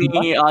galing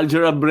ni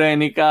Aljura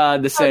Brenica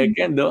II,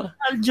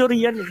 Aljura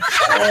yan.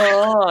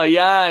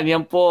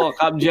 Yan po,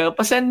 Cap Jello.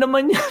 Pasend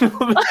naman yan.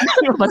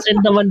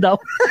 Pasend naman daw.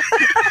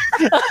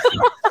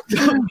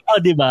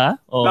 Diba?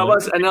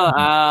 Tapos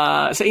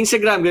sa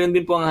Instagram, ganun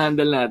din po ang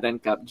handle natin,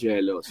 Cap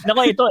Jello.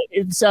 Nako,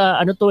 it's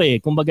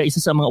kumbaga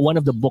isa sa mga one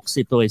of the books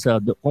ito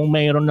kung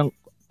mayroon ng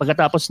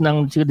pagkatapos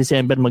ng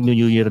December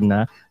mag-New Year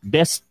na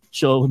best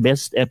show,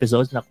 best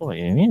episodes, nako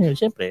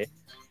siyempre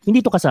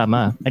hindi to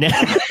kasama.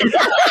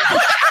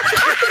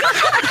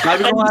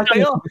 Sabi ko nga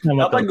sa'yo,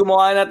 dapat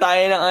gumawa na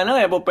tayo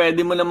ng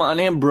pwede mo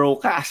namang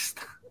broadcast.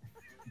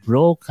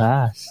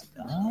 Broadcast.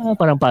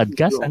 Parang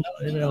podcast.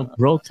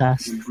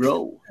 Broadcast.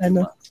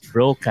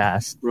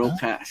 Broadcast.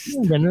 Broadcast.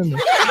 Ganun.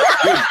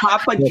 With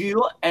Papa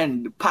Gio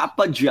and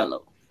Papa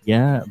Jello.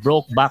 Yeah,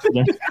 broke back.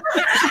 The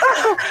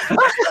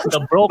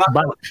broke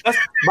back.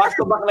 Back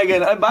to back na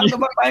gano'n. Back to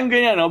back time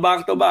ganyan, no?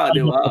 Back to back,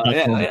 di ba?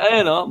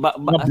 Ayan, no?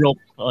 Mga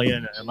broke.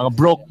 Yan. Mga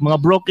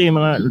broke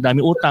mga dami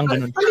utang,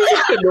 gano'n.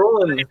 Ito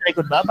doon.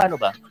 Ikot ba? Paano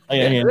ba?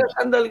 Ayan.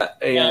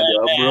 Ayan,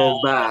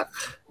 broke back.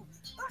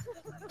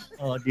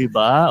 Di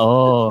ba?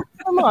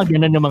 Mga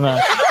ganun yung mga...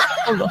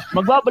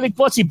 Magbabalik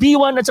po si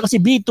B1 at saka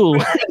si B2.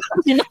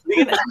 Hindi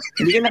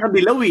ka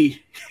nakadilaw eh.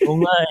 Oo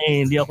nga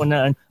hindi ako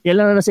na... Yan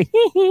lang na si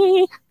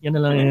hihi. Yan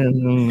na lang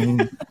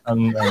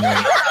ang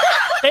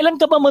Kailan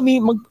ka ba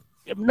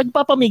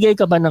nagpapamigay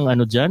ka ba ng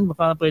dyan?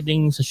 Baka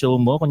pwedeng sa show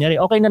mo.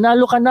 Kunyari, okay,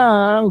 nanalo ka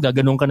na.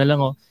 Gaganong ka na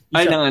lang.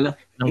 Ay,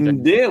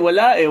 hindi,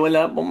 wala eh.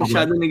 Wala pong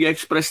masyado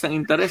nag-express ng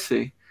interest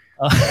eh.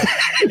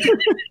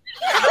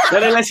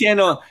 Pero lang si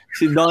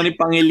Donnie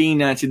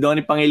Pangilinan. Si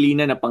Donnie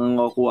Pangilinan,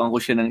 napangakuhaan ko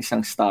siya ng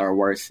isang Star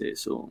Wars eh.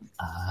 So,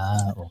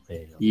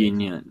 okay.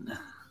 Yun.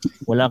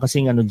 Wala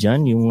kasing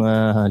dyan, yung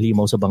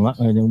limaw sa banga.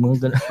 Yung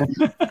mga gano'n.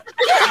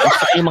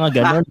 Yung mga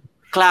gano'n.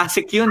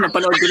 Classic yun.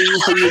 Napanood ko rin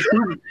yung sa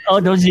YouTube.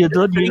 Doon sa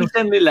YouTube.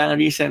 Recently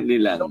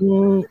lang.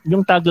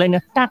 Yung tagline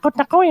na, takot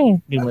ako eh.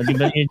 Di ba? Si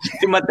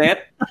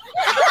Matet?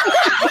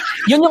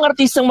 Yun yung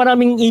artistang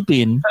maraming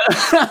ipin.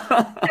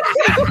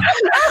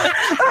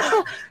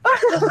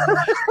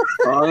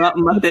 Oo nga,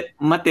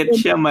 matet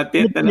siya,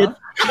 ano?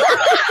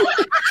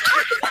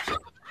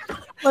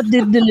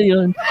 Matidili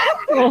yun.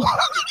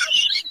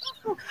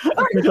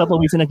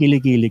 Nagpapawisan ng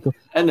kilikili ko.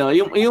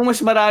 Yung mas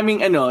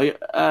maraming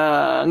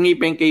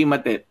ngipin kay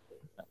Matet.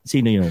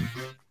 Sino yun?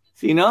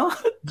 Sino?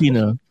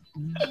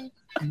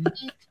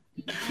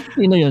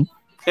 Sino yun?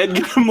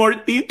 Edgar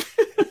Mortit.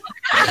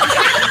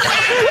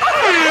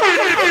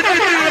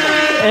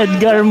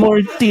 Edgar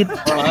Mortit.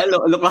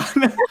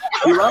 Lokana.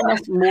 Di ba?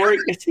 Mas more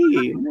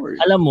kasi.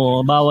 More. Alam mo,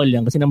 bawal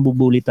yan kasi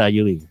nambubuli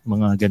tayo eh.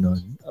 Mga ganon.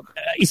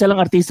 Isa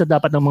lang artista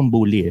dapat namang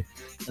bully eh.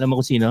 Alam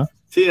mo kung sino?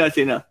 Sino?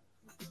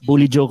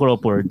 Bully Joe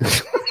Crawford.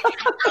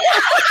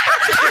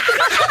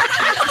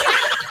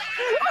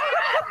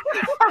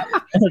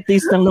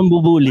 Artistang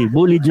nambubuli.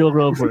 Bully Joe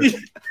Crawford.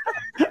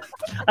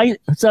 Ay,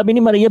 sabi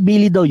ni Maria,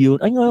 Billy daw yun.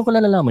 Ay, ngayon ko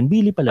nalalaman.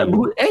 Billy pala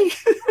yun.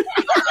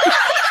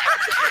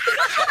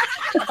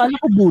 Akala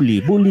ko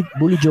bully. Bully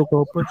Joe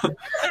Crawford.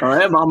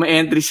 Baka may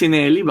entry si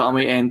Nelly. Baka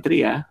may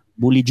entry,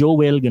 Bully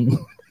Joel,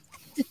 ganun.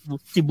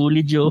 Si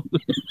Bully Joe.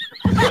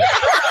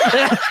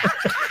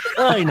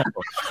 Ay, nako.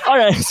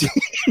 Alright.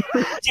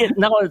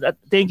 Nako,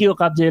 thank you,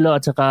 Cap Jello.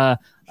 At saka,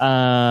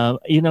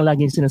 yun ang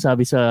laging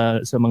sinasabi sa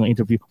mga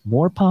interview.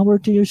 More power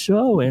to your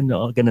show. And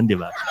ganun, di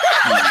ba?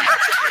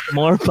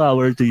 More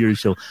power to your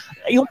show.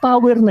 Yung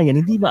power na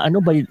yan, hindi ba,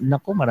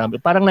 nako, marami.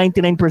 Parang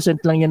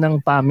 99% lang yan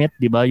ng pamit,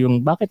 di ba?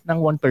 Yung bakit ng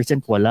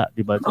 1% wala,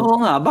 di ba? Oo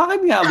nga,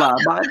 bakit nga ba?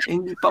 Bakit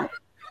hindi pa...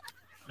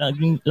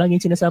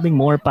 Laging sinasabing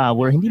more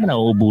power, hindi ba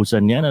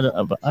nauubusan yan?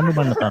 Ano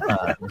ba sa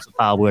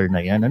power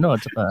na yan? At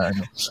saka,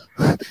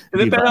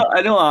 diba?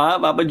 Pero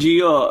Papa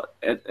Gio,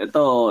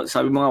 ito,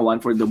 sabi mo nga,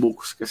 one for the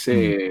books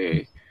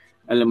kasi,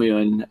 alam mo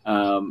yun,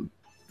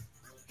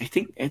 I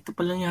think, ito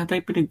pa lang yata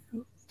yung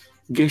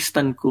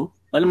pinag-guestan ko.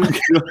 Alam mo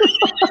gano'n?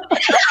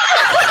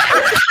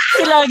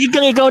 Lagi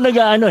kang ikaw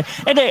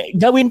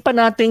gawin pa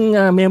nating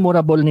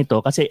memorable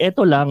nito kasi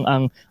ito lang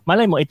ang,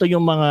 malay mo, ito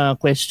yung mga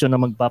question na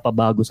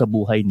magpapabago sa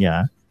buhay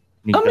niya.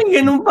 May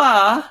ganun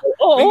pa.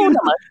 Oo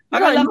naman.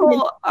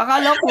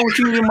 Akala ko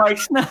sino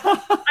Marks na.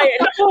 Ay,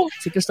 ako.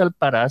 Si Crystal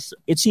Paras,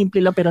 it's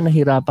simple lang pero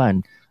nahirapan.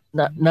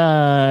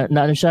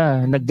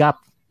 Nag-gap.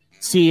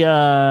 Si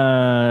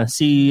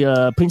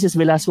Princess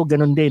Velasco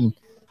ganun din.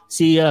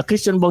 Si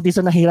Christian Bautista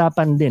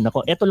nahirapan din.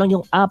 Ito lang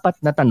yung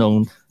 4 na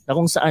tanong na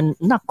kung saan,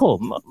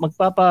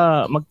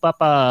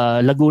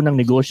 magpapalago ng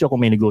negosyo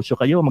kung may negosyo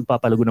kayo,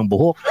 magpapalago ng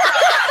buhok.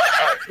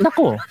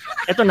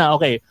 Ito na,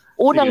 okay.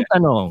 Unang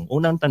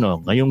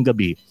tanong, ngayong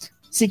gabi,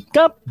 si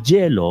Cap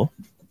Jello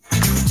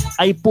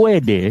ay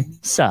pwede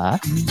sa...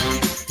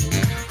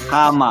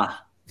 Kama.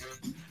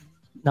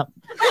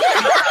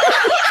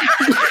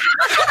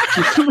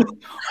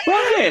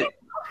 Bakit?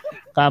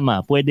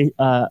 Kama, pwede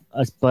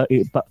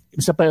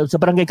sa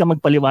barangay ka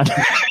magpaliwanag.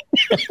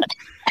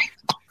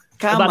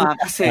 Kama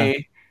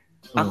kasi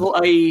ako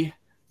ay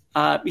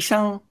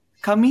isang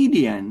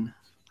comedian.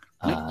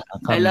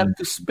 I love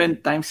to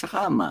spend time sa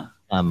kama.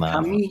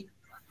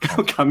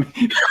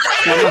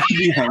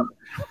 Comedian.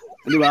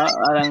 Di ba?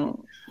 Parang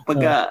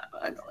pagka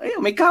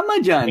may kama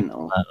dyan.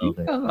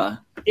 Okay.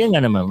 Yan nga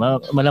naman,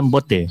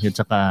 malambot eh. At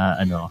saka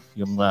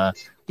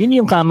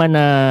yun yung kama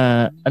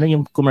na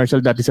yung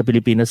commercial dati sa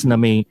Pilipinas na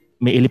may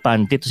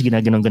elepante tapos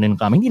ginaganon-ganon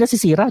ng kama. Hindi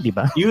nasisira, di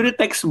ba?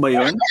 Uritex ba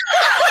yun?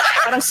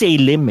 Parang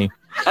Salem eh.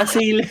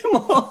 Asili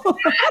mo.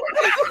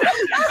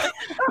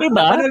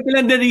 Diba? Ano ko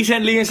lang din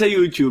recently yun sa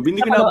YouTube.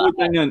 Hindi ko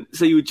naabutan yun.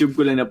 Sa YouTube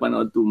ko lang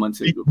napanood 2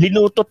 months ago.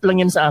 Linutot lang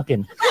yan sa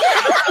akin.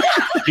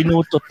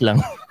 Linutot lang.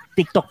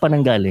 TikTok pa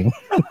nang galing.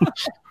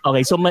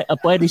 Okay, so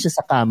pwede siya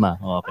sa kama.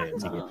 Okay,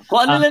 sige.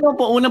 Kung ano lang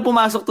po, unang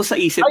pumasok to sa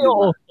isip. Ay,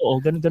 oo,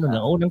 ganun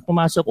lang. Unang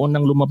pumasok,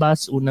 unang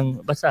lumabas,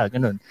 basta,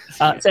 ganun.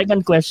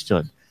 Second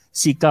question.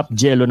 Si Cap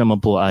Jello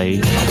naman po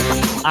ay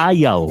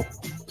ayaw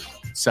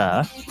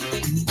sa...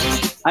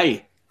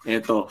 Ay,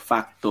 eto,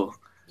 facto.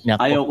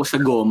 Ayaw ko sa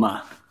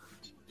goma.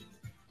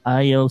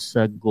 Ayaw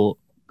sa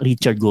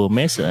Richard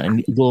Gomez.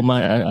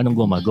 Goma, anong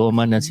goma?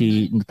 Goma na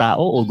si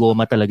tao o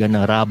goma talaga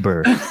na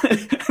rubber?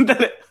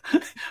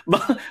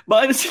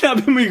 Bakit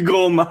sinabi mo yung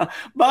goma?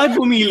 Bakit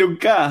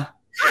pumilog ka?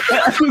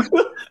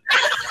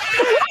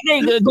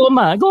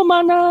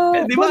 Goma na...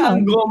 Di ba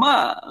ang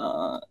goma?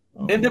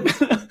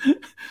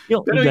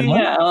 Pero yun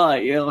nga,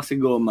 ayaw ko sa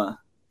goma.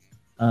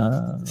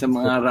 Sa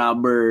mga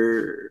rubber...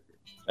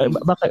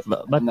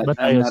 Bakit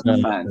ayaw sa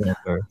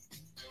rubber?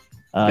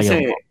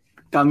 Kasi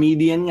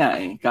comedian nga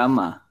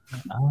kama.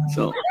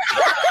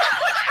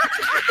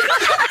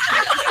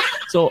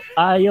 So,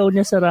 ayaw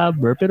niya sa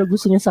rubber pero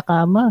gusto niya sa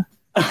kama.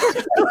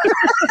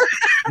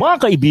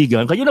 Mga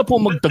kaibigan, kayo na po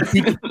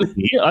magtagpili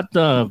at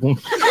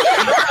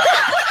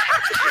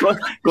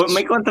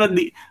may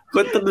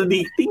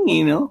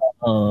contradicting no?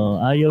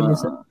 Ayaw niya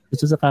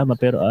gusto sa kama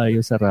pero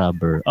ayaw sa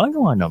rubber.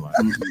 Ano nga naman?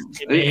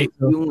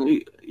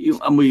 Yung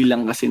amoy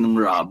lang kasi ng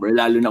rubber,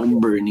 lalo na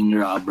kung burning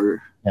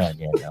rubber. Yan.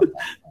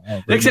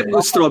 Except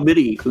kung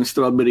strawberry. Kung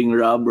strawberry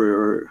rubber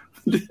or...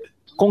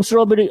 Kung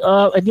strawberry,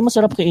 di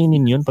masarap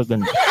kainin yun pag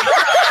ganun.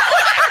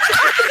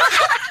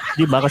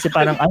 Diba? Kasi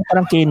parang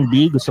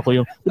candy. Gusto ko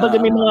yung... Diba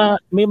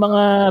may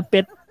mga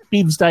pet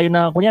peeves tayo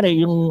na, kunyari,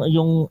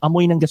 yung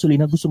amoy ng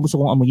gasolina, gusto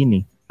kong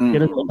amoyin eh.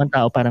 Pero ang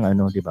tao parang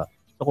diba?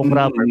 So kung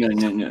rubber,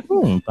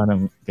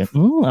 parang,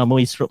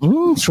 amoy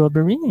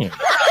strawberry eh.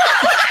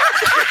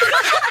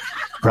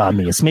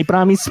 Promise. May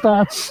promise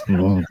pa.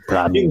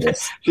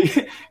 Promise.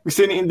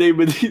 Gusto ni Inday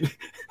ba dito?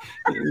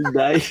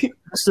 Inday?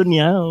 Gusto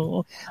niya.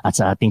 At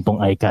sa ating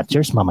pong eye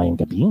catchers, mamayang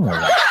gabi.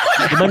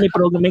 Diba may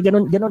program, may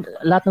ganun,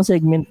 lahat ng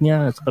segment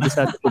niya. Sa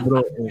kabisado ko,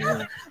 bro.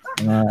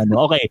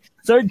 Okay.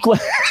 Third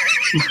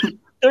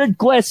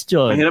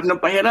question. Pahirap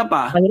na pahirap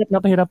Pahirap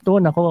na pahirap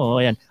to.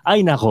 Nako, ayan.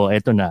 Ay, nako,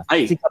 eto na.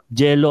 Si Cap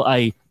Jello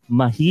ay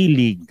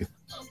mahilig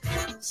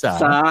sa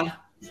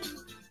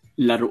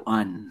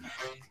laruan.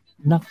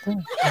 Nako.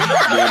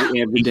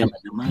 Very evident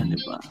naman, di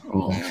ba?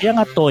 Kaya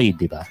nga toy,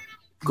 di ba?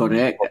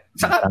 Correct.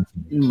 Saka,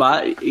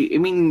 ba, I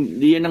mean,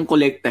 yan ang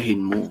kolektahin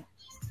mo.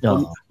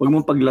 Huwag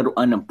mong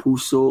paglaruan ang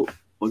puso,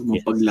 huwag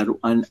mong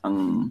paglaruan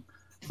ang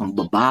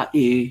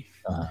babae.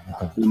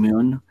 Alam mo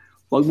yun?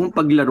 Huwag mong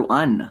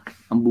paglaruan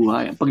ang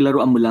buhay.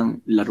 Paglaruan mo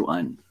lang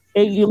laruan.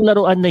 Yung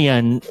laruan na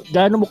yan,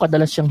 gaano mo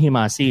kadalas siyang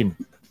himasin?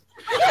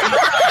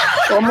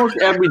 Almost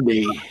every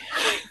day.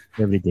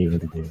 Every day.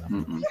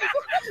 Mm-hmm.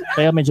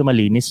 Kaya medyo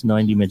malinis, no?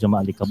 Hindi medyo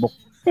maalikabok.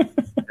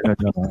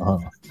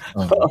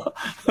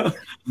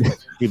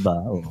 Diba?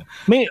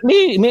 May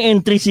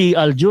entry si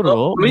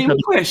Aljur, May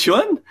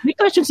question? May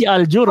question si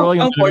Aljur,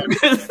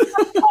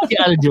 si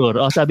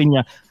Aljur, sabi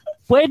niya,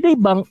 pwede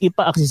bang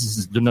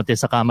ipa-access doon natin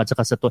sa kama at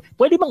saka sa toy?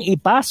 Pwede bang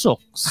ipasok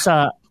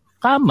sa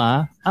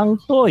kama ang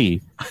toy?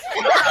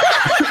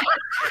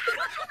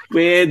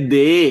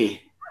 Pwede.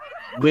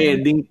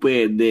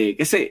 Pwede.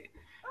 Kasi,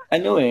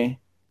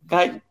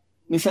 kahit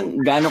minsan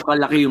gaano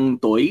kalaki yung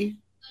toy,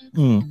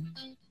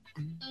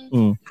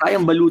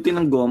 kayang balutin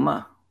ng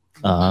goma.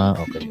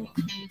 Okay.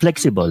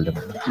 Flexible.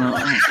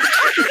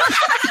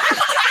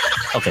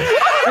 Okay.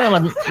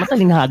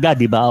 Matalinghaga,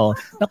 di ba?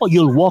 Nako,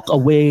 you'll walk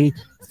away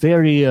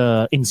very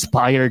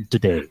inspired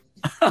today.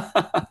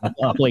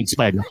 Ako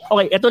inspired.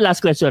 Okay, ito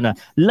last question na.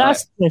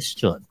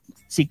 Question.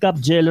 Si Cap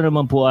Jello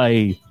naman po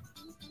ay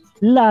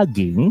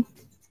laging.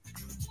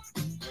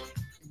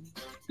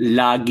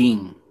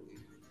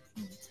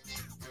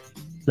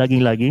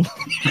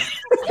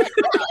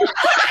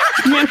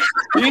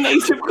 Yung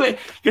naisip ko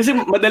kasi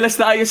madalas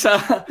tayo sa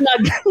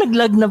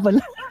naglag na pala.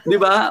 'Di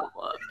ba?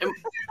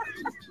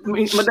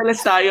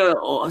 Madalas tayo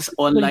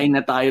online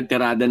na tayo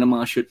tirada ng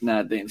mga shoot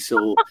natin.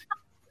 So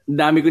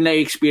dami ko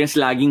na-experience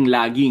laging.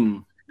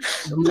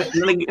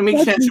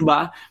 Make sense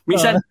ba?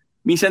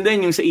 Minsan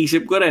din yung sa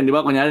isip ko rin, 'di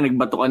ba? Kunyari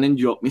nagbato ka ng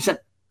joke,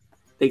 minsan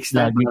takes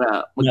time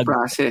para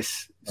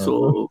mag-process.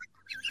 So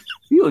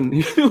yun,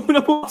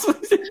 una po sa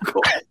isip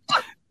ko.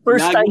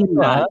 First time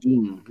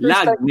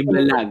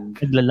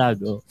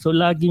naglalag. So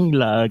laging.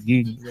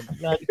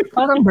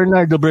 Parang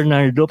Bernardo,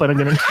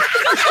 parang gano'n.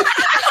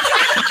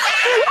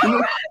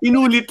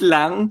 Inulit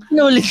lang.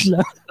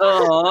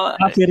 Oo.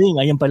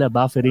 Buffering, ayan pala,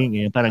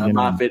 buffering. Parang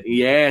gano'n.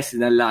 Yes,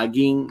 na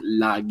laging.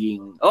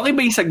 Okay ba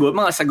yung sagot?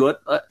 Mga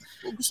sagot?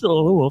 Gusto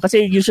ko.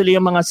 Kasi usually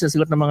yung mga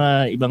sagot ng mga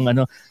ibang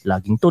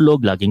laging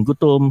tulog, laging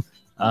gutom,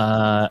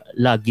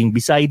 laging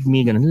beside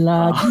me, gano'n.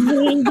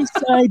 Laging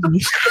beside me.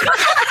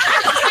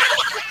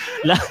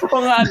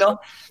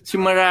 Si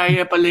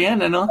Mariah pala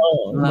yan,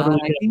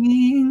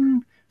 Laging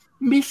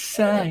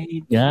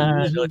beside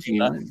yan,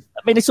 diba?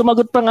 May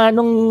sumagot pa nga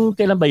nung,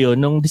 kailan ba yun?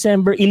 Nung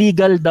December,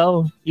 illegal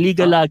daw.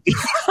 Illegal lagi.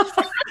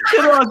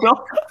 Pero ano?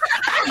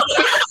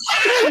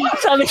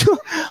 Sabi ko,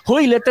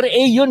 hoy, letter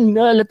A yun,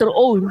 letter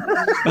O.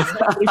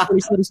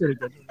 Sorry.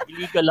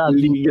 Illegal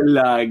lagi. Illegal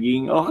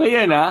laging. Okay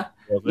yan, ha?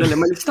 Okay.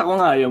 Malista ko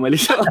nga yun.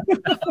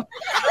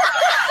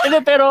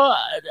 Pero,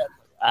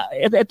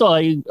 ito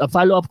ay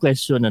follow-up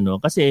question,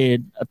 kasi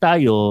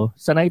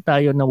sanay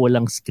tayo na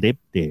walang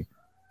script eh.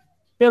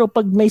 Pero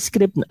pag may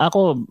script,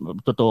 ako,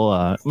 totoo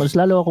mas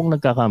lalo akong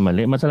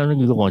nagkakamali, mas lalo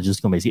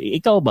nag-conscious ko.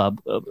 Ikaw ba,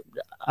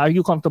 are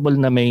you comfortable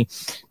na may,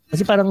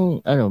 kasi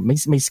parang,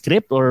 may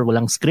script or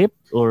walang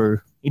script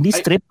or hindi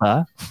script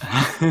ha?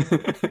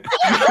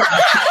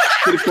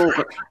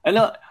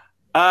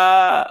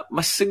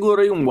 Mas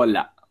siguro yung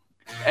wala.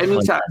 I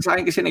mean, sa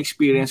akin kasi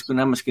na-experience ko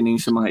na maski na yung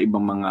sa mga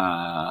ibang mga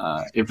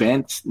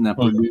events na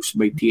produced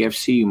by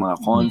TFC, yung mga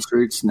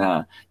concerts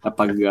na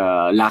kapag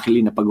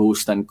luckily na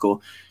pag-hostan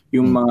ko,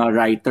 yung mga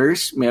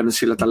writers, meron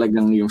sila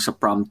talagang yung sa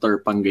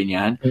prompter pang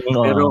ganyan.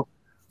 Pero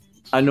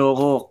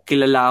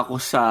kilala ako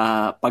sa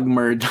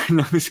pag-murder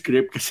ng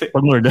script kasi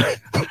pag-murder?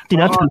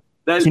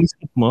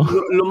 Siniscript mo?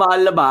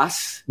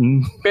 Lumalabas,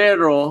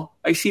 pero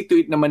I see to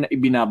it naman na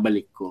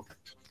ibinabalik ko.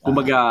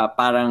 Kumbaga,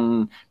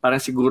 parang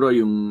siguro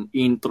yung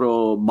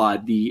intro,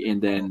 body,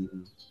 and then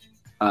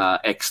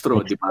extra,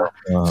 di ba?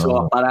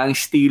 So, parang ang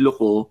estilo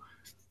ko,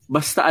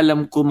 basta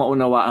alam ko,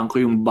 maunawaan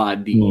ko yung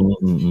body.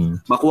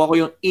 Makuha ko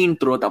yung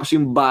intro, tapos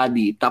yung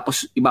body,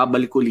 tapos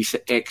ibabalik ko ulit sa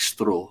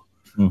extra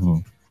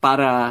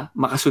para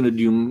makasunod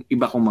yung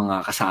iba kong mga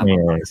kasama.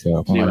 Yes,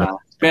 diba?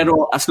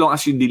 Pero as long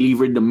as you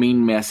deliver the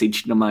main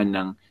message naman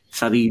ng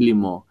sarili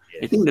mo,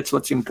 I think that's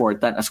what's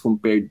important as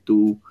compared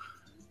to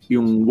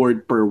yung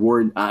word per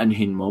word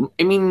aanhin mo.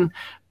 I mean,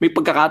 may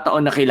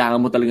pagkakataon na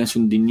kailangan mo talagang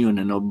sundin yun,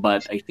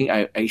 but I think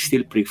I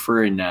still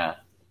prefer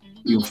na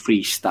yung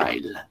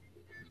freestyle.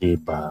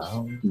 Diba?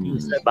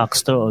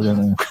 Backstore o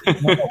gano'n.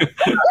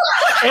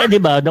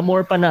 Diba? The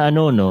more pa na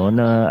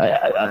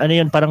na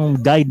yun, parang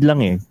guide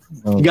lang eh.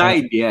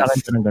 Guide, yes.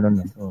 Parang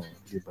gano'n.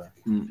 Diba?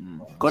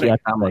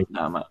 Correct, tama.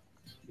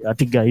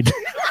 Ate Guide.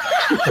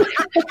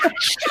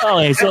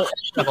 Okay, so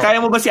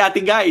kaya mo ba si Ate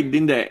Guide?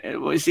 Hindi.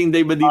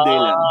 Sinday ba diday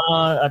lang?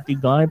 Ate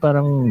Guide,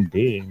 parang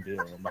hindi.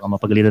 Baka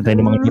mapagalitan tayo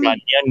ng mga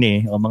Iranian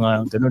eh. O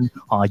mga ganun.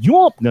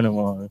 Hayop!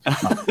 Ganun.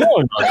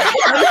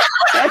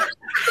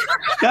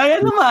 Kaya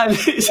naman.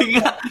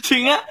 Sige nga.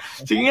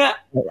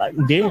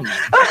 Hindi.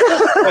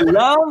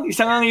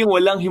 Isa nga yung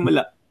walang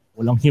himala.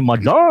 Walang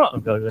himala.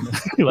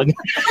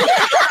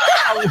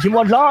 Ang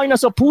himala ay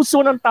nasa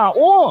puso ng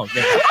tao.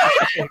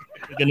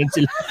 Ganun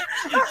sila.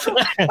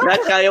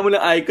 Lahat kaya mo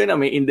ng icon na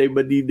may Inday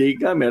Badiday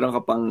ka, meron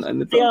ka pang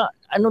to? Kaya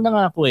na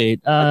nga ako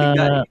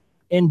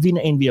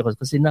envy ako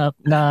kasi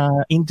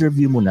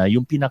na-interview mo na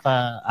yung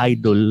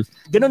pinaka-idol.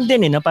 Ganun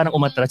din na parang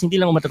umatras. Hindi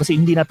lang umatras kasi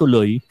hindi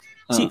natuloy.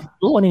 Si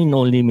one and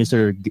only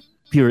Mr.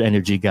 Pure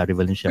Energy Gary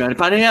Valenciano.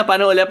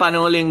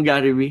 Paano uli yung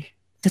Gary V?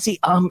 Kasi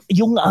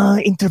yung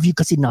interview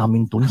kasi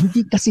namin doon,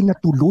 hindi kasi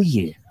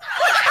natuloy eh.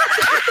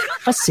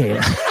 Kasi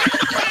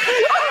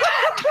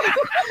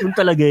yun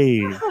talaga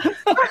eh.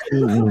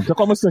 So,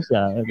 kamusta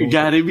siya?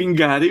 Gary V,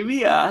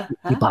 Diba?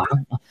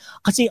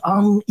 Kasi,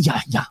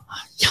 yeah.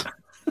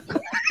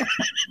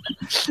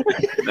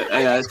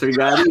 Ayan, Sir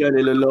Gary,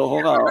 niloloko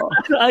ka.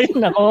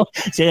 Ayun ako.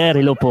 Sir,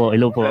 hello po.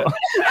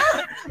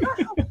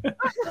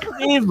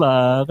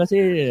 Diba? Kasi,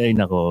 ay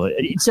nako.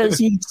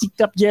 Si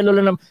Cap Jello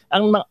lang,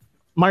 ang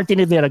Martin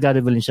Rivera,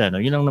 Gary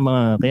Valenciano, yun ang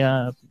mga,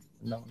 kaya,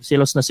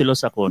 silos na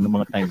silos ako ng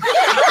mga time.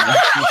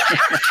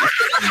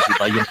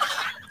 Diba yung,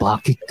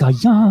 bakit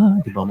kaya?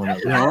 Diba mo na?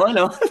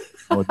 No.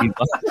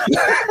 Diba?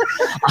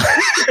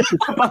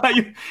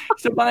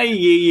 Isa pa nga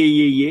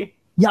ye.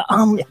 Yeah.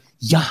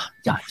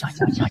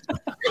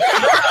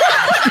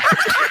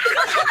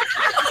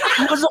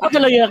 Gusto ko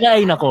talaga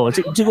kain ako.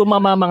 Siguro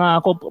mamamanga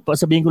ako,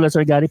 sabihin ko lang,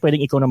 Sir Gary,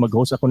 pwedeng ikaw na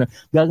mag-host ako na.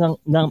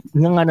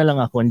 Nga na lang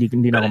ako, hindi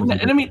na ako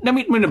mag-host.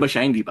 Na-meet mo na ba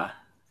siya, hindi ba?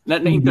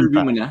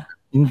 Na-interview mo na?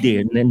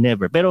 Hindi,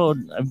 never. Pero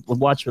I've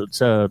watched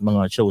sa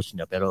mga shows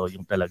niya, pero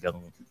yung talagang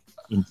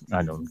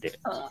hindi.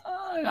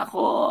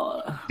 Ako.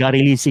 Gary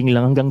Leasing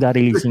lang, hanggang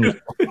Gary Leasing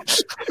lang.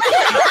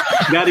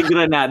 Gary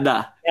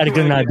Granada,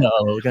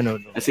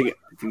 ganun. Sige,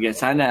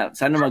 sana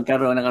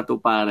magkaroon ng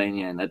katuparan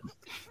yan. At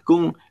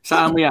kung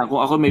sa mo yan,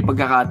 kung ako may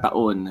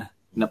pagkakataon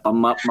na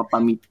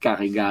mapamit ka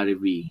kay Gary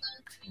V,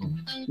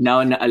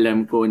 now na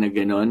alam ko na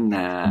gano'n,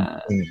 na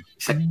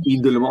sa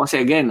idolo mo.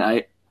 Kasi again,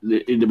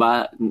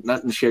 diba,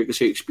 na-share ko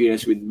sa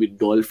experience with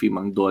Dolphy,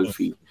 Mang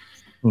Dolphy.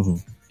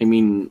 I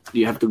mean,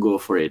 you have to go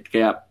for it.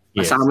 Kaya,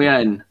 kasama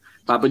yan,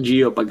 Papa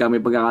Gio, pagka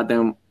may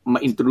pagkakataon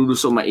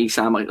ma-introduce o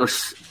maisama or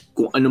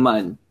kung ano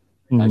man,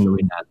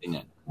 gagawin natin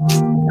yan.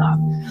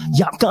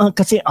 Yeah,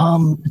 kasi,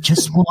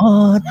 just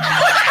what?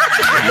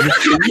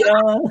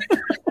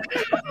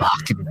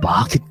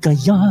 Bakit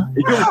kaya?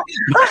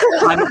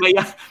 Paano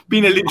kaya?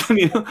 Pinalitan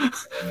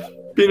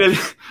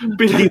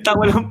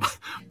mo ng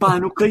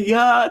paano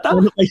kaya?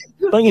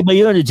 Pang iba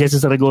yun, Jesse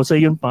Zaragoza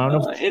yun, paano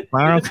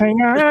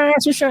kaya?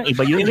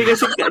 Iba yun. Hindi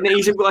kasi,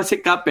 naisip ko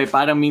kasi Kap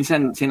parang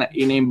minsan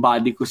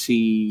ina-embody ko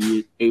si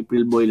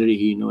April Boy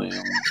Regino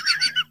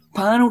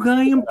paano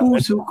kaya yung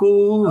puso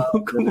ko?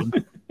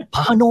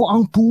 Paano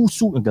ang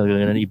puso?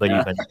 Iba.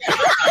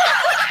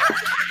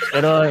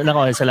 Pero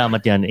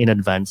salamat yan in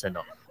advance.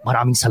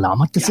 Maraming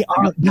salamat kasi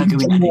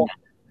gagawin mo.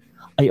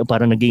 Ay,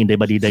 parang naging Inday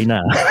Baliday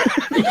na.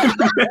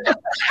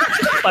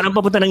 Parang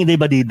papunta ng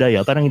Inday Baliday,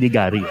 parang hindi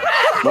Gary.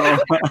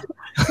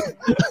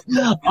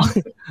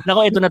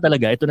 Ito na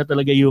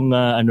talaga yung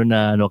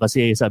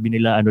kasi sabi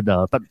nila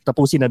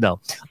tapusin na daw.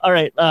 All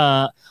right,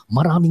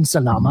 maraming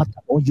salamat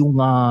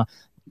yung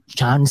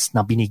chance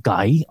na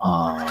binigay.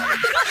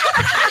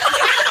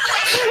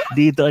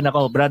 Dito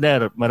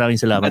brother, maraming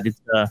salamat.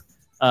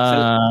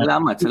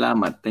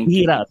 Salamat. Thank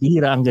you.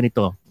 Bihira ang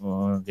ganito.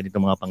 Ganito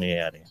mga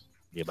pangyayari.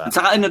 Diba? At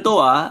saka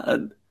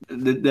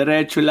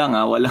diretso lang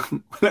walang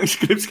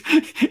scripts.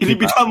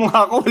 Inibita mo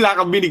nga ako, wala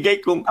kang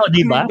binigay kung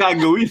diba? Ano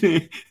gagawin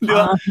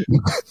Diba?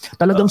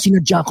 Talagang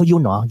sinadya ko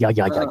yun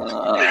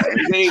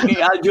Kay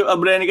Aljo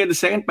Abrenica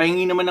II,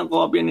 pahingi naman ng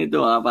kopya nito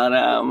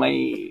para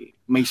may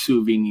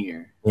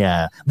souvenir.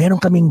 Yeah.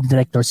 Meron kaming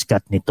director's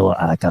cut nito,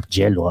 Kap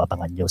Jello.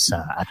 Abangan nyo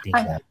sa ating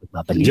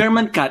pagbabalik.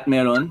 German cut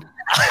meron?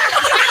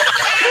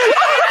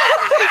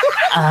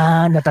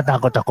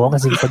 Natatakot ako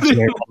kasi pag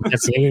German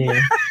kasi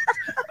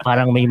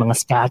parang may mga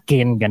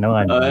skakin,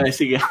 gano'n.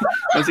 Sige.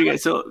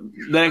 So,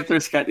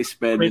 director's cut is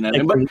pwede na.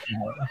 But,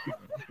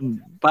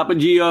 Papa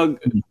Gio,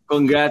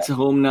 congrats sa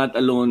Home Not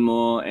Alone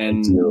mo.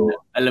 And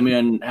alam mo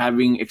yun,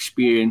 having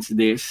experienced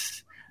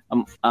this,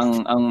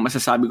 ang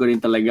masasabi ko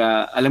rin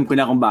talaga, alam ko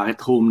na kung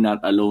bakit Home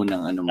Not Alone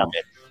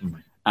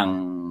ang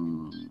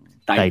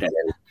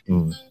title.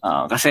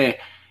 Kasi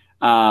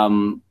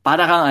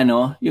para kang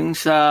yung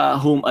sa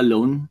Home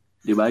Alone,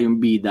 'di ba,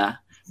 yung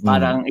bida,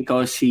 parang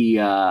ikaw si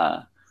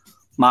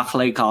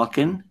Macaulay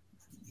Culkin,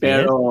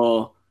 pero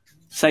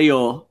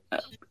sa'yo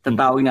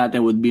tatawag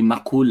natin would be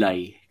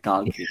Makulay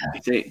Culkin.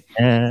 Kasi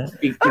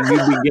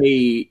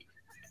ibibigay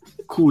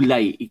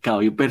kulay ikaw,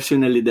 yung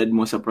personalidad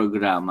mo sa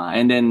programa.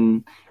 And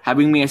then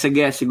having me as a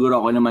guest, siguro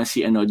ako naman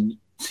si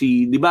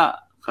 'di ba,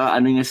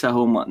 niya sa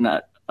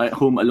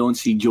Home Alone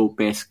si Joe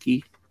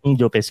Pesci.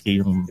 Joe Pesci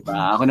yung...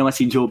 Diba? Ako naman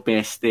si Joe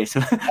Peste.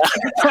 So,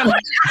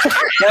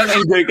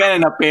 enjoy ka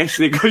na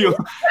peste ko yung...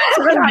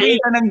 So,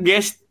 nakita ng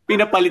guest,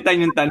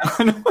 pinapalitan yung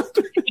tanong.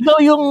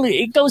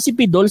 Ikaw si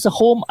Pidol sa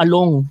Home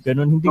Alone.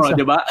 Ganun, hindi sa...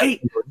 Diba? Ay,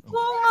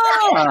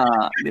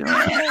 diba?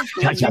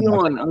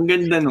 Yun, ang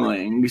ganda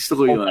gusto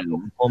ko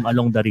yun. Home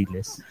Alone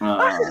Dariles.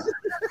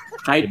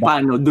 Kahit diba?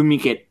 Paano,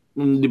 dumikit.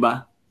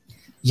 Diba?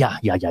 Yeah.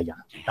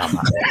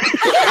 Tama.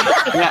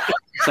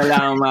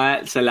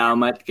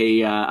 Salamat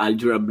kay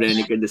Aljo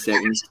Abrenica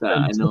II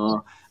sa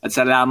at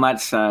salamat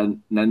sa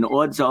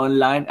nanood sa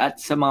online at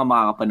sa mga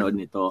makakapanood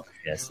nito.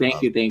 Yes, thank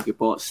you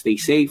po. Stay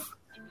safe,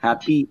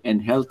 happy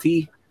and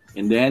healthy,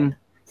 and then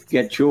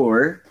get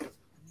your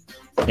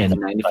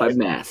 95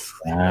 mask.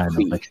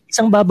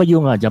 Isang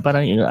babayo nga dyan,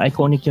 parang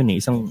iconic yun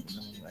isang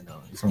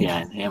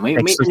yan. May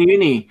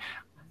yun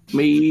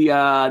may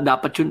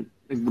dapat yun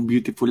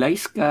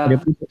nag-beautifulize ka.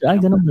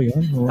 Ganun ba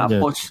yun?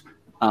 Tapos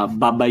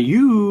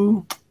babayu.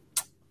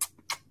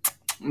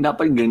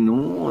 Dapat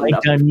ganun. Ay,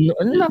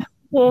 ganun.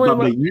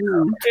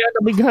 Babayu.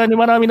 Kaya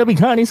marami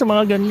nabighani sa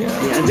mga ganyan.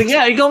 Yeah. Sige,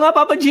 ikaw nga,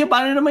 Papa G,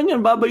 paano naman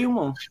yun? Babayu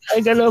mo.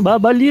 Ay, gano'n.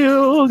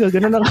 Babaliw.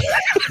 Gano'n na.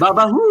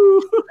 Babahu.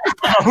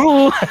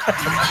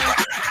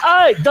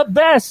 Ay, the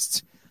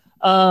best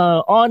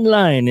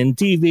online and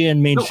TV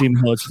and mainstream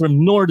hosts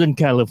from Northern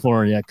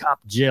California.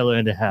 Kap Jello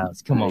in the house.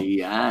 Come on.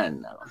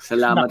 Ayan.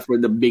 Salamat for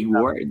the big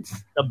words.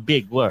 The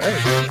big word.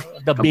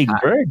 The big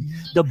bird.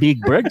 The big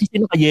bird.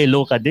 Kasi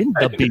naka-yellow ka din.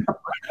 The big bird.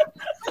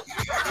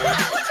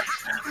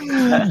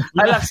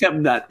 I'll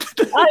accept that.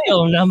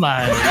 Ayaw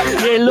naman.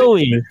 Yellow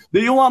eh.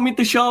 Do you want me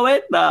to show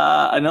it?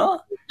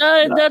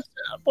 That's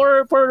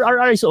for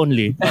our eyes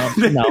only.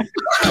 Now.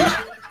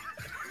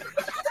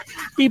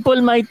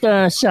 People might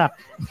shock.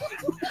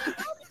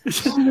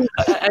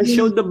 I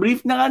showed the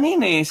brief na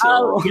kanina eh.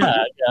 So,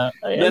 yeah.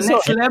 The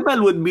next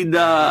level would be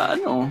the,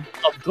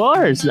 Of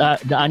course,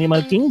 the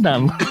Animal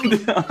Kingdom.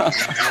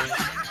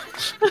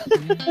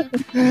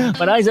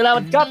 Maraming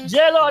salamat, Kap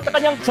Jello at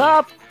kanyang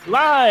Kap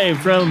live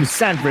from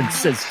San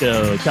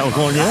Francisco,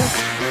 California.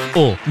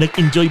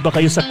 Nag-enjoy ba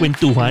kayo sa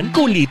kwentuhan,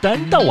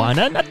 kulitan,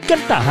 tawanan at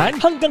kantahan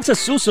hanggang sa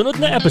susunod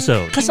na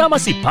episode kasama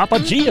si Papa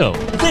Gio?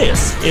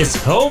 This is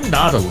Home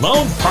Not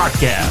Alone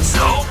Podcast.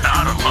 Home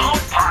Not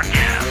Alone